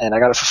it. And I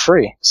got it for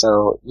free.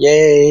 So,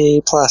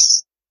 yay,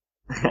 Plus.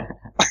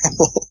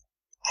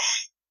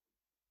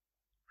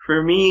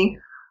 For me,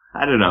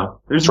 I don't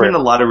know. There's been a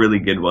lot of really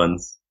good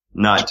ones.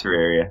 Not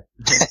Terraria.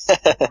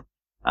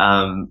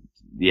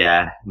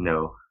 Yeah,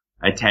 no.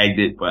 I tagged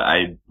it, but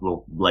I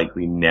will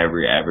likely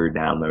never ever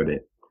download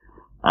it.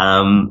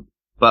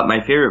 But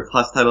my favorite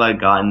Plus title I've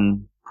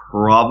gotten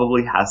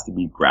probably has to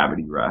be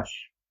Gravity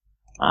Rush.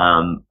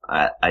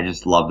 I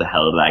just love the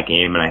hell of that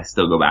game, and I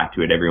still go back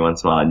to it every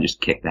once in a while and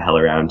just kick the hell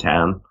around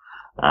town.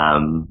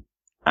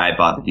 I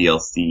bought the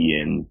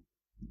DLC and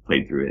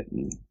played through it,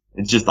 and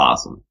it's just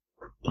awesome.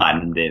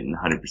 Platinumed it and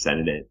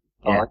 100%ed it.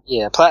 Yeah. Oh,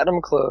 yeah,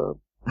 Platinum Club.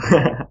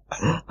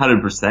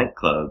 100%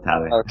 club,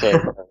 Tyler. Okay,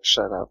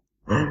 shut up.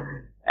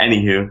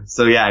 Anywho,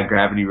 so yeah,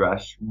 Gravity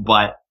Rush,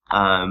 but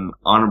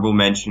honorable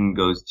mention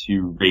goes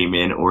to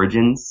Rayman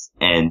Origins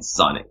and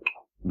Sonic,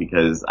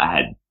 because I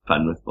had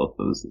fun with both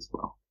those as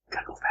well.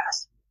 Gotta go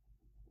fast.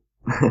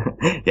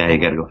 Yeah, you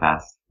gotta go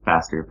fast.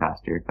 Faster.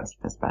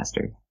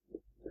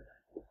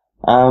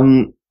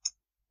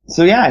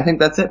 So yeah, I think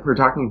that's it for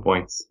talking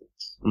points.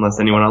 Unless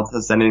anyone else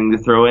has anything to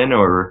throw in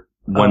or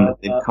one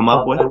that they've come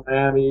up with.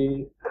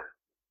 Miami.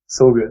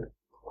 So good.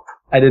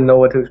 I didn't know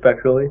what to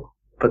expect really,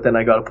 but then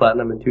I got a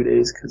platinum in 2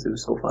 days because it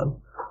was so fun.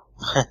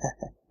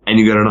 And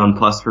you got it on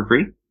Plus for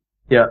free?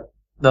 Yeah.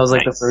 That was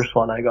like Nice. the first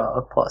one I got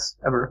a Plus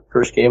ever.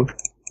 First game.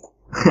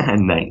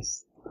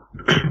 Nice.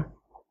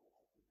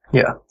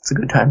 Yeah, it's a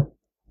good time.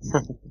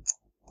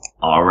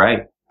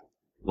 Alright.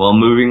 Well,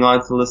 moving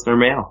on to listener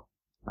mail.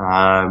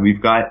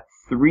 We've got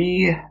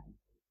 3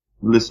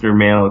 listener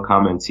mail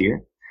comments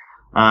here.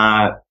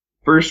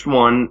 First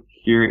one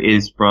here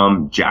is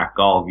from Jack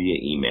Gall via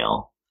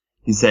email.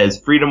 He says,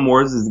 Freedom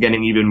Wars is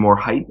getting even more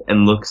hype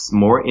and looks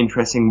more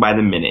interesting by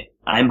the minute.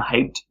 I'm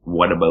hyped.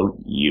 What about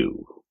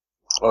you?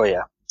 Oh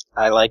yeah.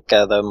 I like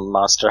the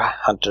Monster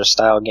Hunter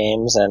style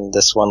games, and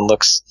this one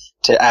looks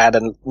to add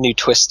a new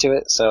twist to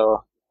it,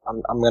 so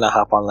I'm gonna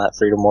hop on that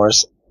Freedom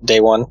Wars day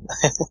one.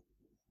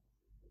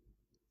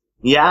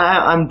 Yeah,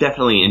 I'm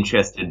definitely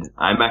interested.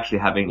 I'm actually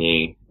having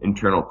a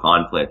internal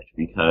conflict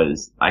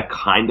because I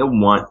kind of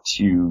want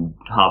to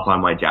hop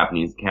on my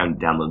Japanese account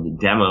and download the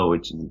demo,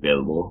 which is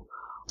available.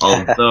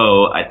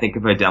 Although, I think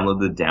if I download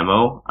the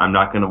demo, I'm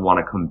not going to want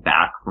to come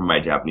back from my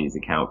Japanese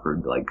account for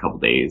like a couple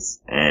days,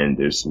 and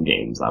there's some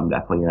games I'm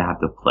definitely going to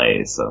have to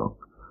play, so.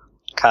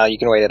 Kyle, you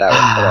can wait it out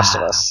with the rest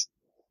of us.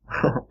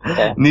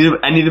 Okay.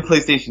 I need a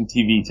PlayStation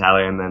TV,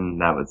 Tyler, and then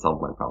that would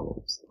solve my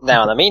problems.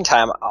 Now, in the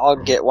meantime, I'll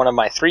get one of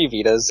my 3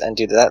 Vitas and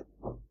do that.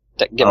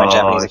 Get my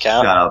Japanese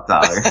account. Shut up,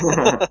 Tyler.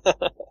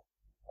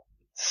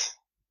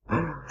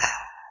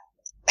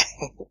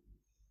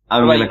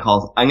 I'm gonna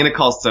call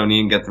Sony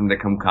and get them to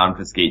come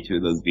confiscate 2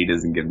 of those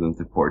Vitas and give them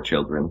to poor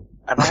children.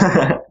 I don't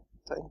know.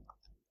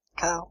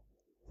 Kyle.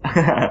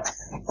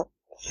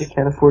 You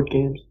can't afford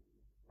games.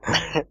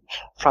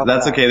 Probably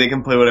That's not. okay, they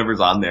can play whatever's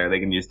on there. They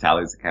can use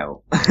Tyler's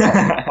account.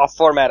 I'll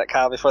format it,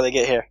 Kyle, before they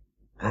get here.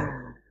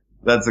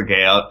 That's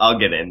okay, I'll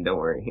get in, don't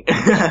worry.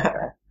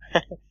 What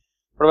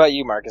about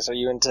you, Marcus? Are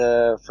you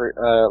into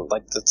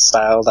like the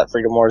style that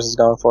Freedom Wars is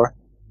going for?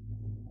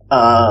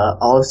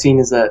 All I've seen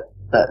is that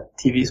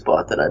TV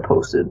spot that I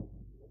posted.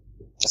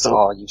 That's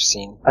all you've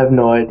seen. I have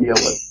no idea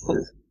what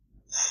it is.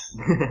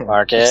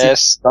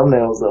 Marcus.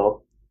 Thumbnails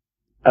though.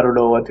 I don't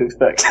know what to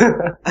expect.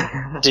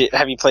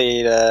 Have you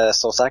played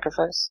Soul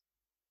Sacrifice?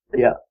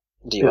 Yeah.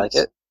 Do you like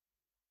it?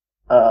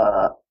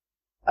 Not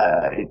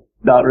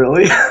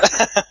really.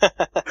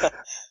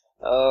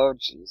 Oh,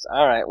 jeez.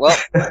 Alright, well,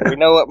 we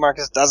know what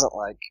Marcus doesn't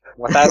like.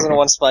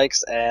 1001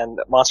 Spikes and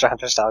Monster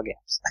Hunter style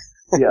games.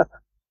 Yeah.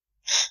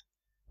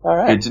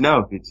 Alright. Good to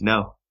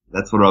know.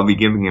 That's what I'll be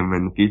giving him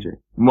in the future.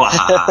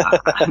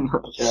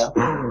 Yeah.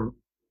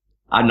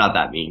 I'm not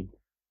that mean.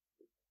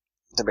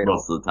 Debatable.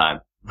 Most of the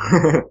time.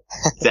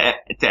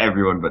 to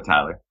everyone but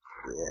Tyler.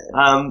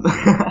 Yeah.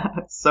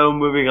 So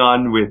moving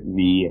on with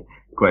the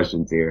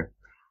questions here.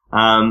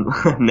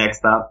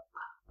 Next up,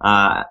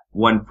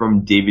 one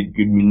from David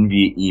Goodman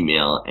via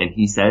email, and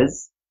he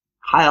says,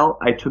 Kyle,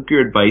 I took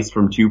your advice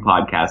from 2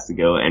 podcasts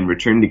ago and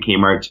returned to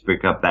Kmart to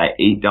pick up that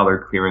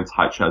 $8 clearance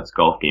Hot Shots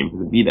golf game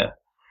for the Vita.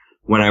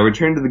 When I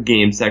returned to the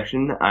game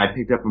section, I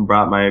picked up and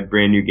brought my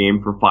brand new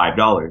game for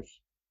 $5.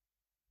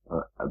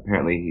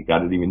 Apparently he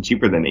got it even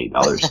cheaper than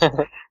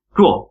 $8.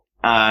 Cool.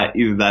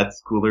 Either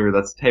that's cooler or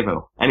that's a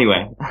typo.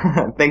 Anyway,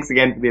 thanks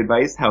again for the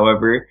advice.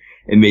 However,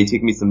 it may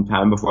take me some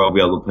time before I'll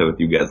be able to play with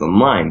you guys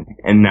online.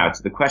 And now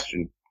to the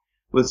question.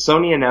 With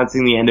Sony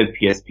announcing the end of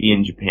PSP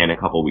in Japan a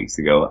couple weeks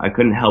ago, I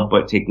couldn't help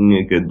but taking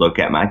a good look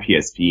at my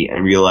PSP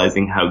and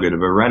realizing how good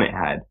of a run it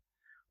had.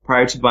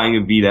 Prior to buying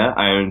a Vita,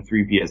 I owned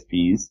 3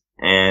 PSPs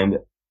and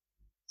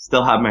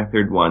still have my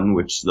 3rd one,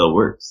 which still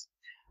works.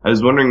 I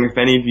was wondering if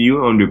any of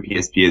you owned a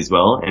PSP as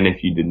well, and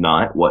if you did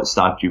not, what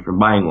stopped you from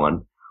buying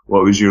one?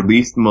 What was your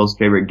least most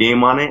favorite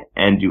game on it?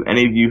 And do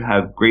any of you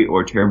have great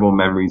or terrible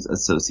memories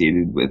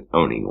associated with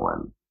owning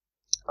one?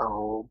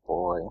 Oh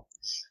boy.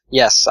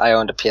 Yes, I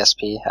owned a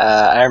PSP.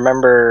 I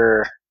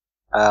remember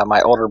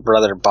my older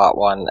brother bought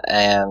one,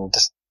 and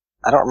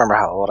I don't remember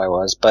how old I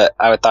was, but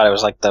I thought it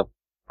was like the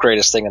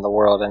greatest thing in the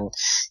world, and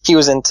he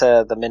was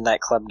into the Midnight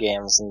Club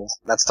games, and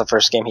that's the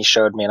first game he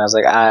showed me, and I was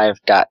like, I've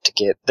got to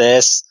get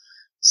this.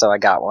 So I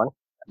got one.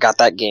 Got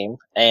that game,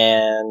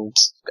 and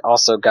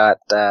also got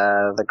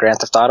the Grand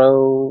Theft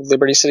Auto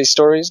Liberty City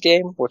Stories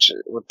game, which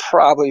would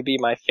probably be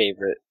my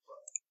favorite.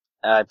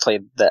 I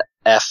played the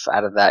F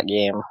out of that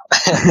game.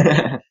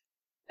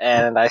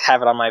 and I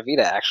have it on my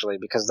Vita actually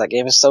because that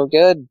game is so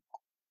good.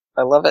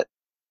 I love it.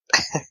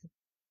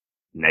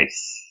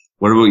 Nice.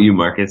 What about you,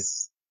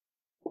 Marcus?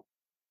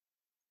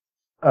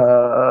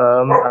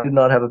 I did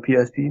not have a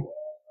PSP.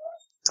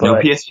 No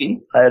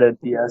PSP? I had a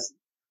DS.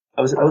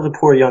 I was a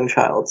poor young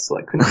child, so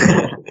I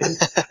couldn't get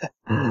it.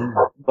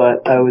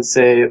 But I would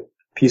say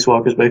Peace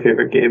Walker's my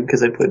favorite game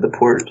because I played the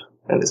port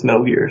and it's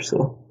Metal Gear,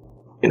 so,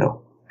 you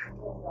know.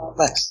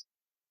 Nice.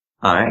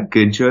 Alright,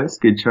 good choice,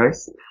 good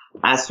choice.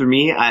 As for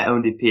me, I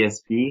owned a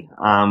PSP.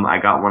 I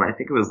got one, I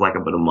think it was like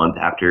about a month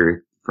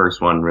after the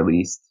first one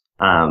released.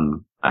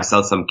 I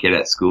saw some kid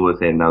at school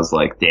with it and I was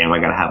like, damn, I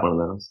gotta have one of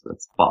those.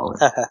 That's baller.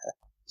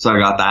 So I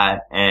got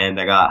that and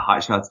I got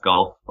Hot Shots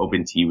Golf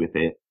Open T with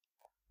it.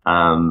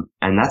 And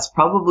that's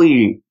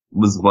probably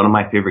was one of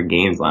my favorite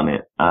games on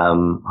it.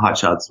 Hot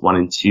Shots 1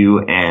 and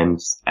 2 and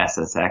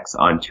SSX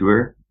on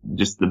tour.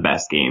 Just the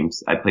best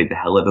games. I played the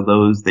hell out of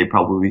those. They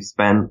probably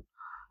spent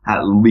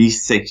at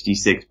least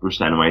 66%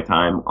 of my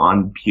time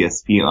on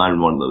PSP on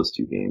one of those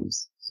two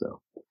games.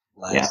 So,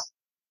 nice.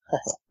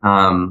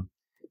 Yeah.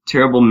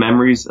 Terrible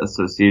memories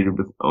associated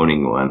with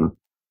owning one.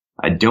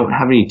 I don't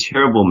have any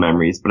terrible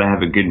memories, but I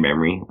have a good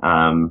memory.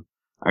 I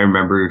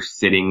remember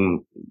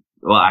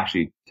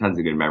actually tons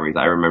of good memories.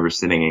 I remember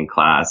sitting in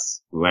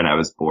class when I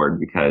was bored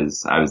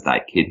because I was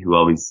that kid who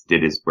always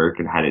did his work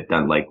and had it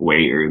done like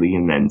way early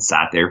and then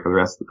sat there for the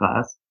rest of the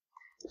class.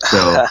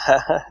 So,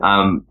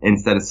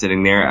 instead of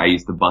sitting there, I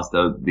used to bust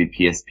out the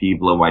PSP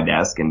below my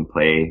desk and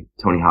play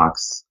Tony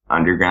Hawk's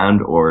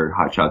Underground or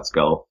Hot Shots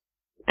Golf.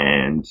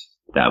 And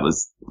that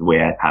was the way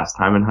I passed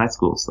time in high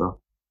school. So,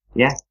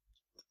 yeah.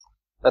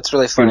 That's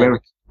really funny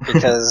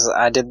because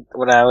I did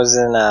when I was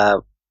in,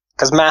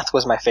 cause math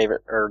was my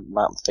favorite, or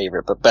not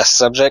favorite, but best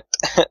subject.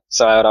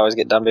 So I would always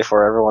get done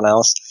before everyone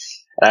else.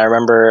 And I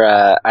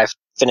remember, I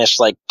finished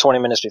like 20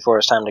 minutes before it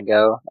was time to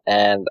go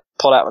and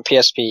pulled out my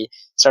PSP,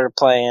 started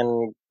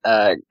playing,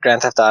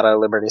 Grand Theft Auto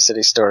Liberty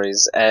City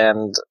Stories,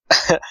 and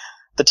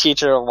the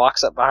teacher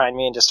walks up behind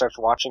me and just starts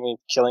watching me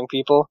killing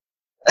people.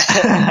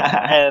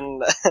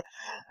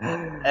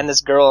 and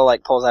this girl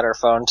like pulls out her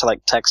phone to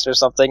like text or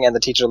something, and the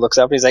teacher looks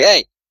up and he's like,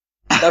 "Hey,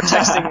 no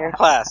texting in your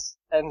class."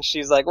 And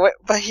she's like, "What?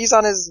 But he's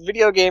on his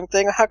video game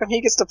thing. How come he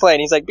gets to play?"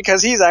 And he's like,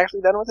 "Because he's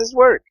actually done with his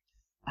work."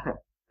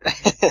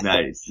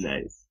 Nice.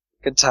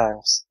 Good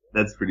times.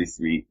 That's pretty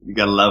sweet. You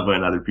gotta love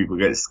when other people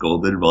get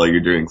scolded while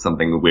you're doing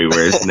something way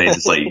worse and they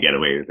just let you get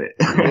away with it.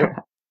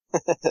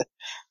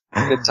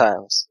 Good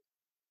times.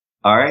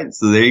 Alright,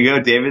 so there you go,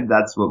 David.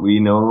 That's what we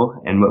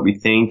know and what we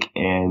think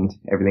and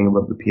everything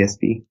about the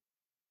PSP.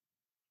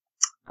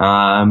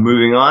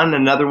 Moving on,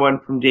 another one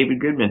from David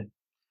Goodman.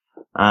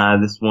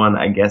 This one,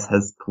 I guess,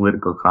 has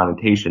political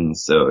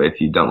connotations, so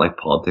if you don't like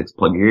politics,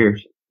 plug your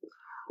ears.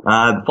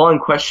 The following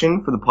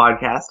question for the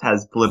podcast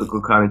has political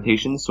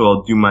connotations, so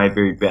I'll do my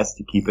very best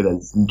to keep it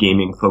as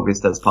gaming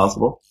focused as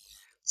possible.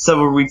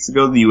 Several weeks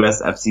ago, the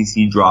US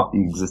FCC dropped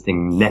the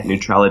existing net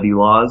neutrality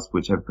laws,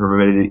 which have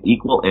permitted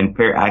equal and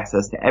fair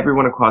access to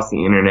everyone across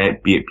the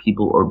internet, be it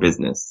people or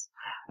business.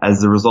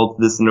 As a result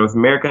of this in North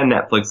America,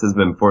 Netflix has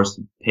been forced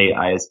to pay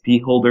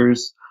ISP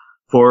holders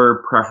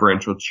for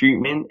preferential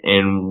treatment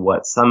and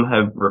what some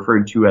have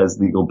referred to as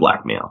legal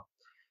blackmail.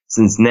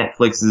 Since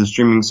Netflix is a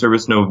streaming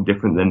service no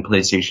different than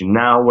PlayStation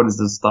Now, what does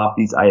this stop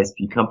these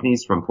ISP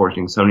companies from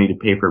forcing Sony to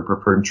pay for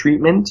preferred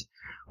treatment?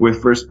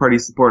 With first-party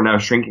support now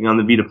shrinking on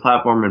the Vita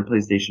platform and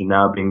PlayStation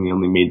Now being the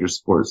only major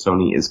support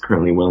Sony is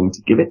currently willing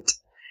to give it,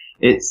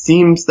 it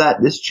seems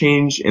that this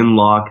change in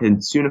law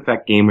could soon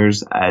affect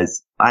gamers,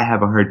 as I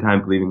have a hard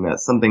time believing that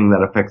something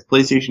that affects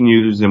PlayStation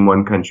users in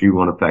one country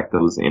won't affect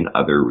those in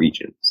other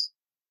regions.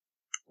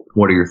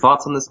 What are your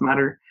thoughts on this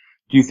matter?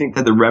 Do you think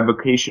that the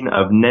revocation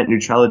of net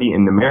neutrality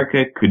in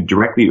America could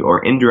directly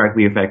or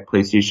indirectly affect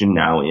PlayStation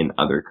Now in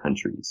other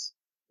countries?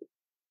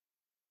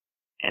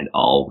 And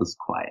all was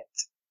quiet.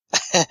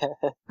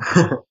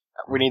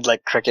 We need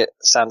like cricket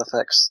sound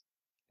effects.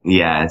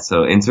 Yeah,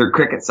 so insert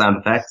cricket sound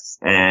effects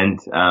and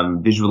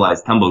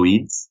visualize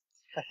tumbleweeds.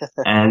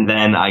 And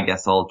then I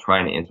guess I'll try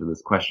and answer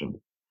this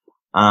question.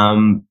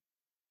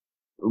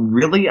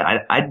 Really,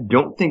 I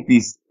don't think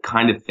these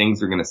kind of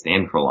things are going to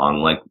stand for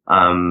long. Like,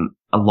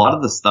 a lot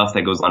of the stuff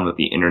that goes on with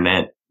the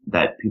internet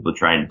that people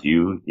try and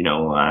do,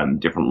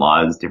 different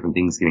laws, different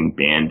things getting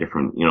banned,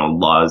 different,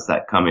 laws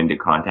that come into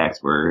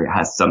context where it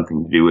has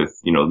something to do with,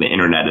 the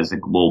internet as a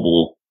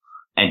global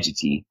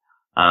entity.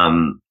 They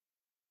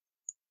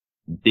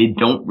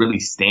don't really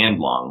stand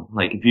long.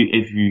 Like,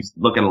 if you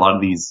look at a lot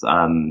of these,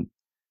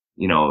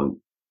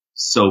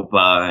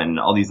 SOPA and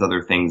all these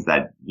other things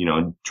that,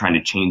 trying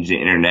to change the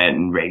internet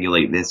and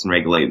regulate this and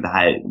regulate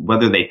that,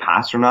 whether they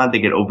pass or not, they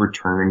get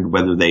overturned,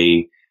 whether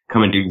they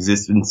come into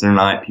existence or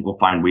not, people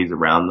find ways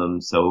around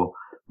them. So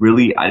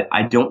really,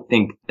 I don't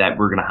think that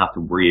we're going to have to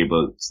worry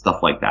about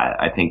stuff like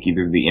that. I think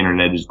either the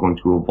internet is going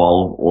to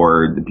evolve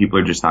or the people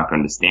are just not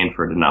going to stand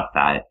for it enough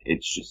that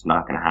it's just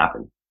not going to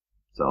happen.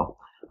 So,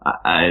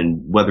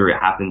 and whether it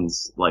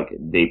happens, like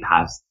they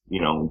pass,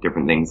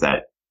 different things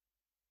that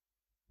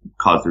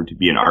cause there to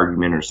be an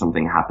argument or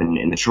something happen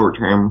in the short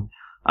term,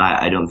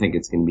 I don't think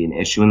it's going to be an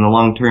issue in the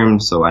long term,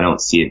 so I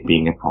don't see it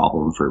being a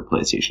problem for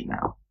PlayStation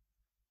now.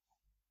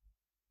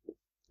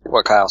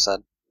 What Kyle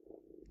said.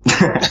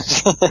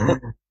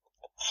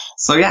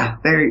 So yeah,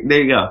 there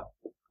you go.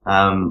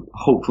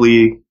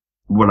 Hopefully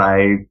what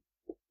I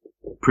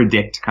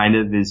predict kind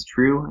of is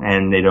true,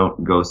 and they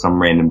don't go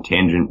some random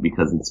tangent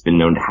because it's been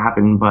known to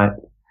happen, but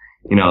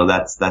you know,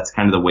 that's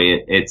kind of the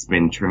way it's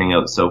been turning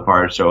out so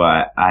far, so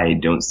I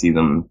don't see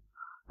them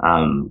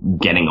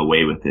getting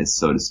away with this,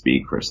 so to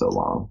speak, for so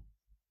long.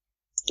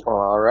 Well,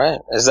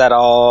 alright. Is that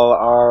all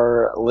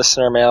our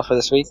listener mail for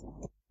this week?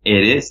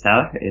 It is,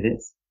 Tyler. It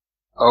is.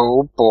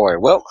 Oh boy.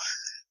 Well,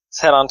 let's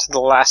head on to the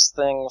last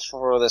thing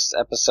for this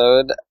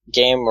episode,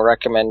 game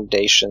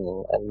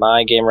recommendation. And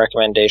my game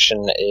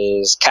recommendation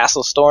is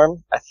Castle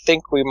Storm. I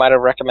think we might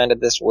have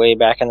recommended this way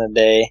back in the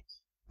day,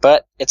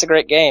 but it's a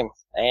great game,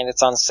 and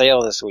it's on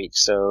sale this week,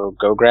 so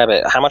go grab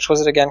it. How much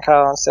was it again,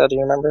 Kyle, on sale? Do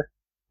you remember?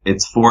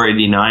 It's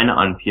 $4.89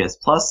 on PS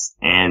Plus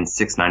and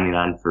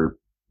 $6.99 for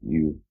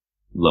you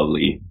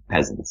lowly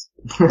peasants.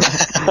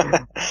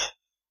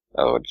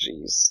 Oh,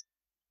 jeez.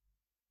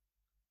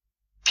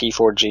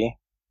 P4G.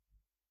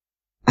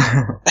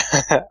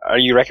 Are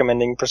you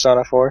recommending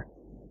Persona 4?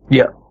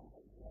 Yeah.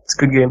 It's a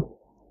good game.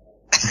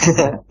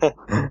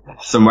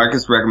 So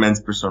Marcus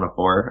recommends Persona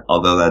 4,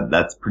 although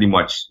that's pretty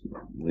much,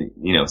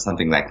 you know,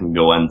 something that can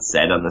go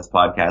unsaid on this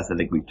podcast. I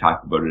think we've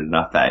talked about it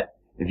enough that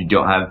if you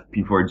don't have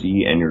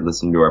P4G and you're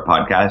listening to our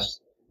podcast,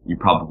 you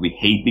probably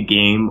hate the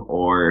game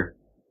or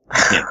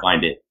you can't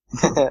find it.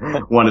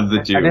 One of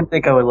the two. I didn't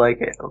think I would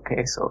like it.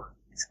 Okay, so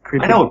it's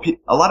pretty. I know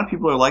a lot of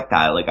people are like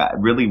that. Like, I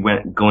really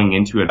went going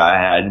into it.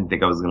 I didn't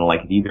think I was gonna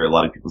like it either. A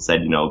lot of people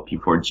said, you know,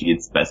 P4G,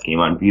 it's the best game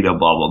on Vita,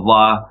 blah blah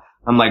blah.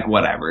 I'm like,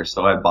 whatever.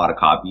 So I bought a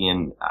copy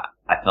and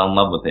I fell in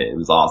love with it. It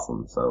was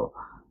awesome. So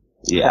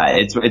yeah,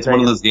 it's one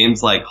of those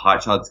games like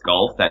Hot Shots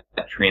Golf that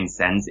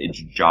transcends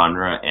its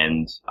genre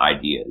and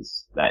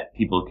ideas, that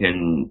people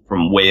can,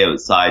 from way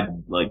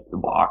outside like the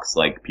box,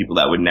 like people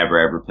that would never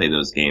ever play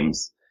those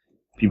games,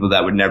 people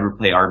that would never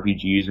play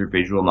RPGs or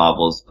visual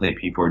novels, play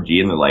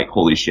P4G and they're like,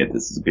 holy shit,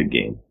 this is a good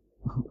game.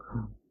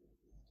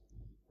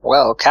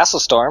 Well, Castle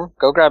Storm,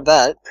 go grab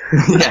that.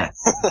 Yeah.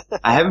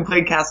 I haven't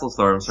played Castle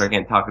Storm, so I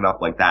can't talk it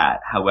up like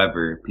that.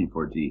 However,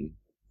 P4G.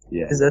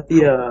 Yeah. Is that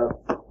the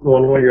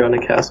one where you're on a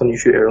castle and you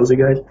shoot arrows at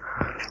guys?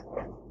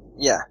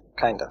 Yeah,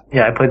 kinda.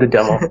 Yeah, I played the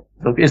demo.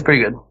 It's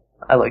pretty good.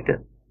 I liked it.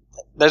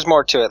 There's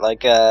more to it.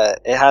 Like,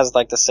 it has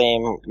like the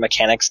same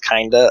mechanics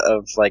kinda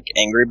of like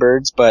Angry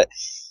Birds, but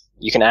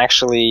you can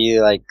actually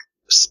like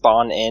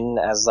spawn in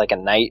as like a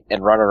knight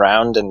and run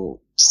around and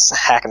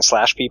hack and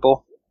slash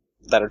people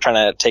that are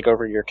trying to take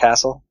over your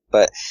castle.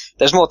 But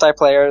there's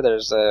multiplayer,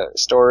 there's a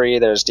story,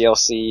 there's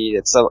DLC.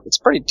 It's a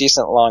pretty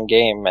decent long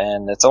game,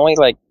 and it's only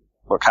like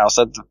what Kyle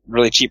said,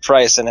 really cheap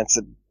price, and it's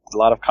a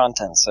lot of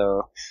content.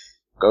 So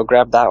go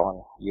grab that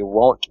one. You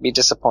won't be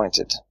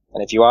disappointed.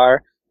 And if you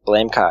are,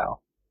 blame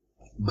Kyle.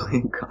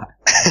 Blame Kyle.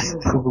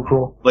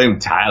 Cool. Blame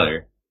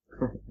Tyler.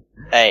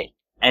 Hey.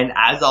 And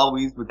as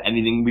always, with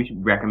anything we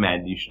should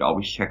recommend, you should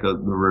always check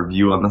out the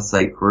review on the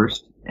site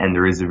first. And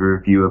there is a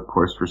review, of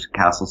course, for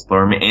Castle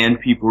Storm and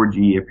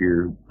P4G if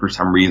you're, for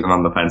some reason,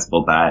 on the fence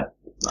about that.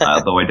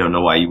 Though I don't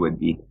know why you would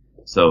be.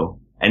 So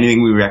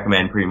anything we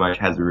recommend pretty much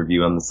has a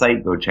review on the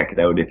site. Go check it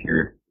out if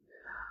you're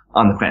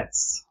on the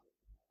fence.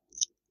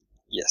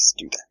 Yes,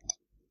 do that.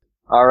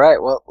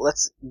 Alright, well,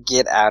 let's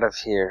get out of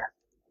here.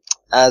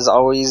 As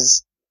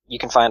always, you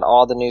can find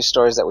all the news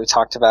stories that we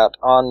talked about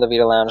on the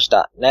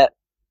VitaLounge.net.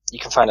 You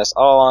can find us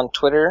all on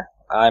Twitter.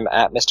 I'm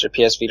at Mr.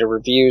 PSVITA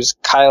Reviews.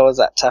 Kyle is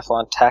at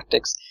Teflon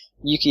Tactics.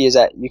 Yuki is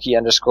at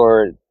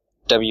Yuki_WR.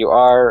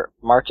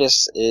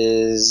 Marcus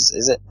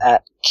is it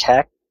at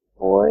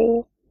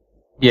Cacboy?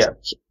 Yeah.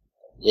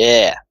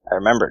 Yeah, I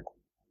remembered.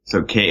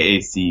 So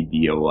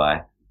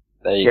KACBOY.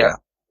 There you go.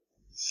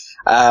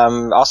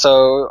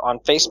 Also on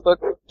Facebook,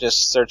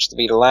 just search the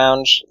Vita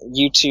Lounge.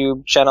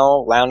 YouTube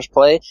channel, Lounge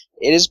Play.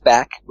 It is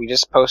back. We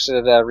just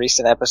posted a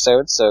recent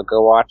episode, so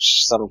go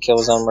watch some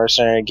Killzone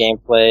Mercenary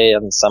gameplay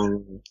and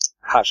some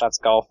Hot Shots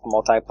Golf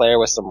multiplayer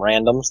with some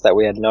randoms that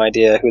we had no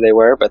idea who they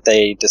were, but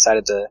they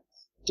decided to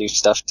do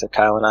stuff to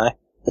Kyle and I.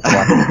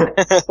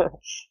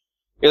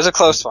 It was a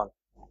close one.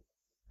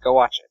 Go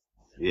watch it.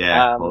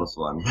 Yeah, close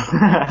one.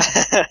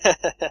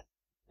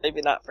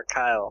 Maybe not for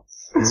Kyle.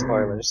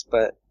 Spoilers,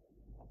 but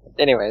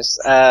anyways,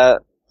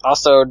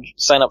 also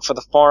sign up for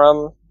the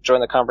forum, join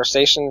the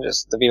conversation,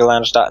 just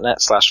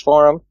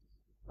thevitalounge.net/forum.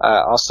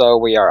 Also,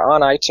 we are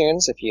on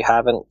iTunes. If you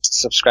haven't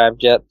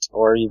subscribed yet,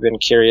 or you've been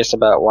curious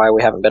about why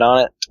we haven't been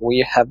on it,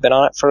 we have been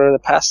on it for the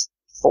past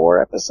 4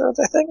 episodes,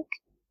 I think.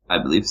 I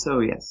believe so,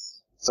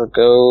 yes. So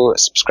go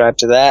subscribe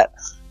to that.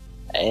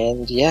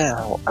 And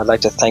yeah, I'd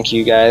like to thank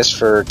you guys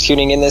for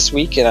tuning in this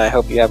week, and I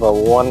hope you have a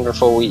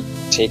wonderful week.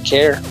 Take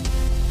care.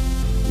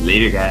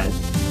 Later, guys.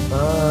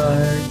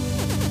 Bye.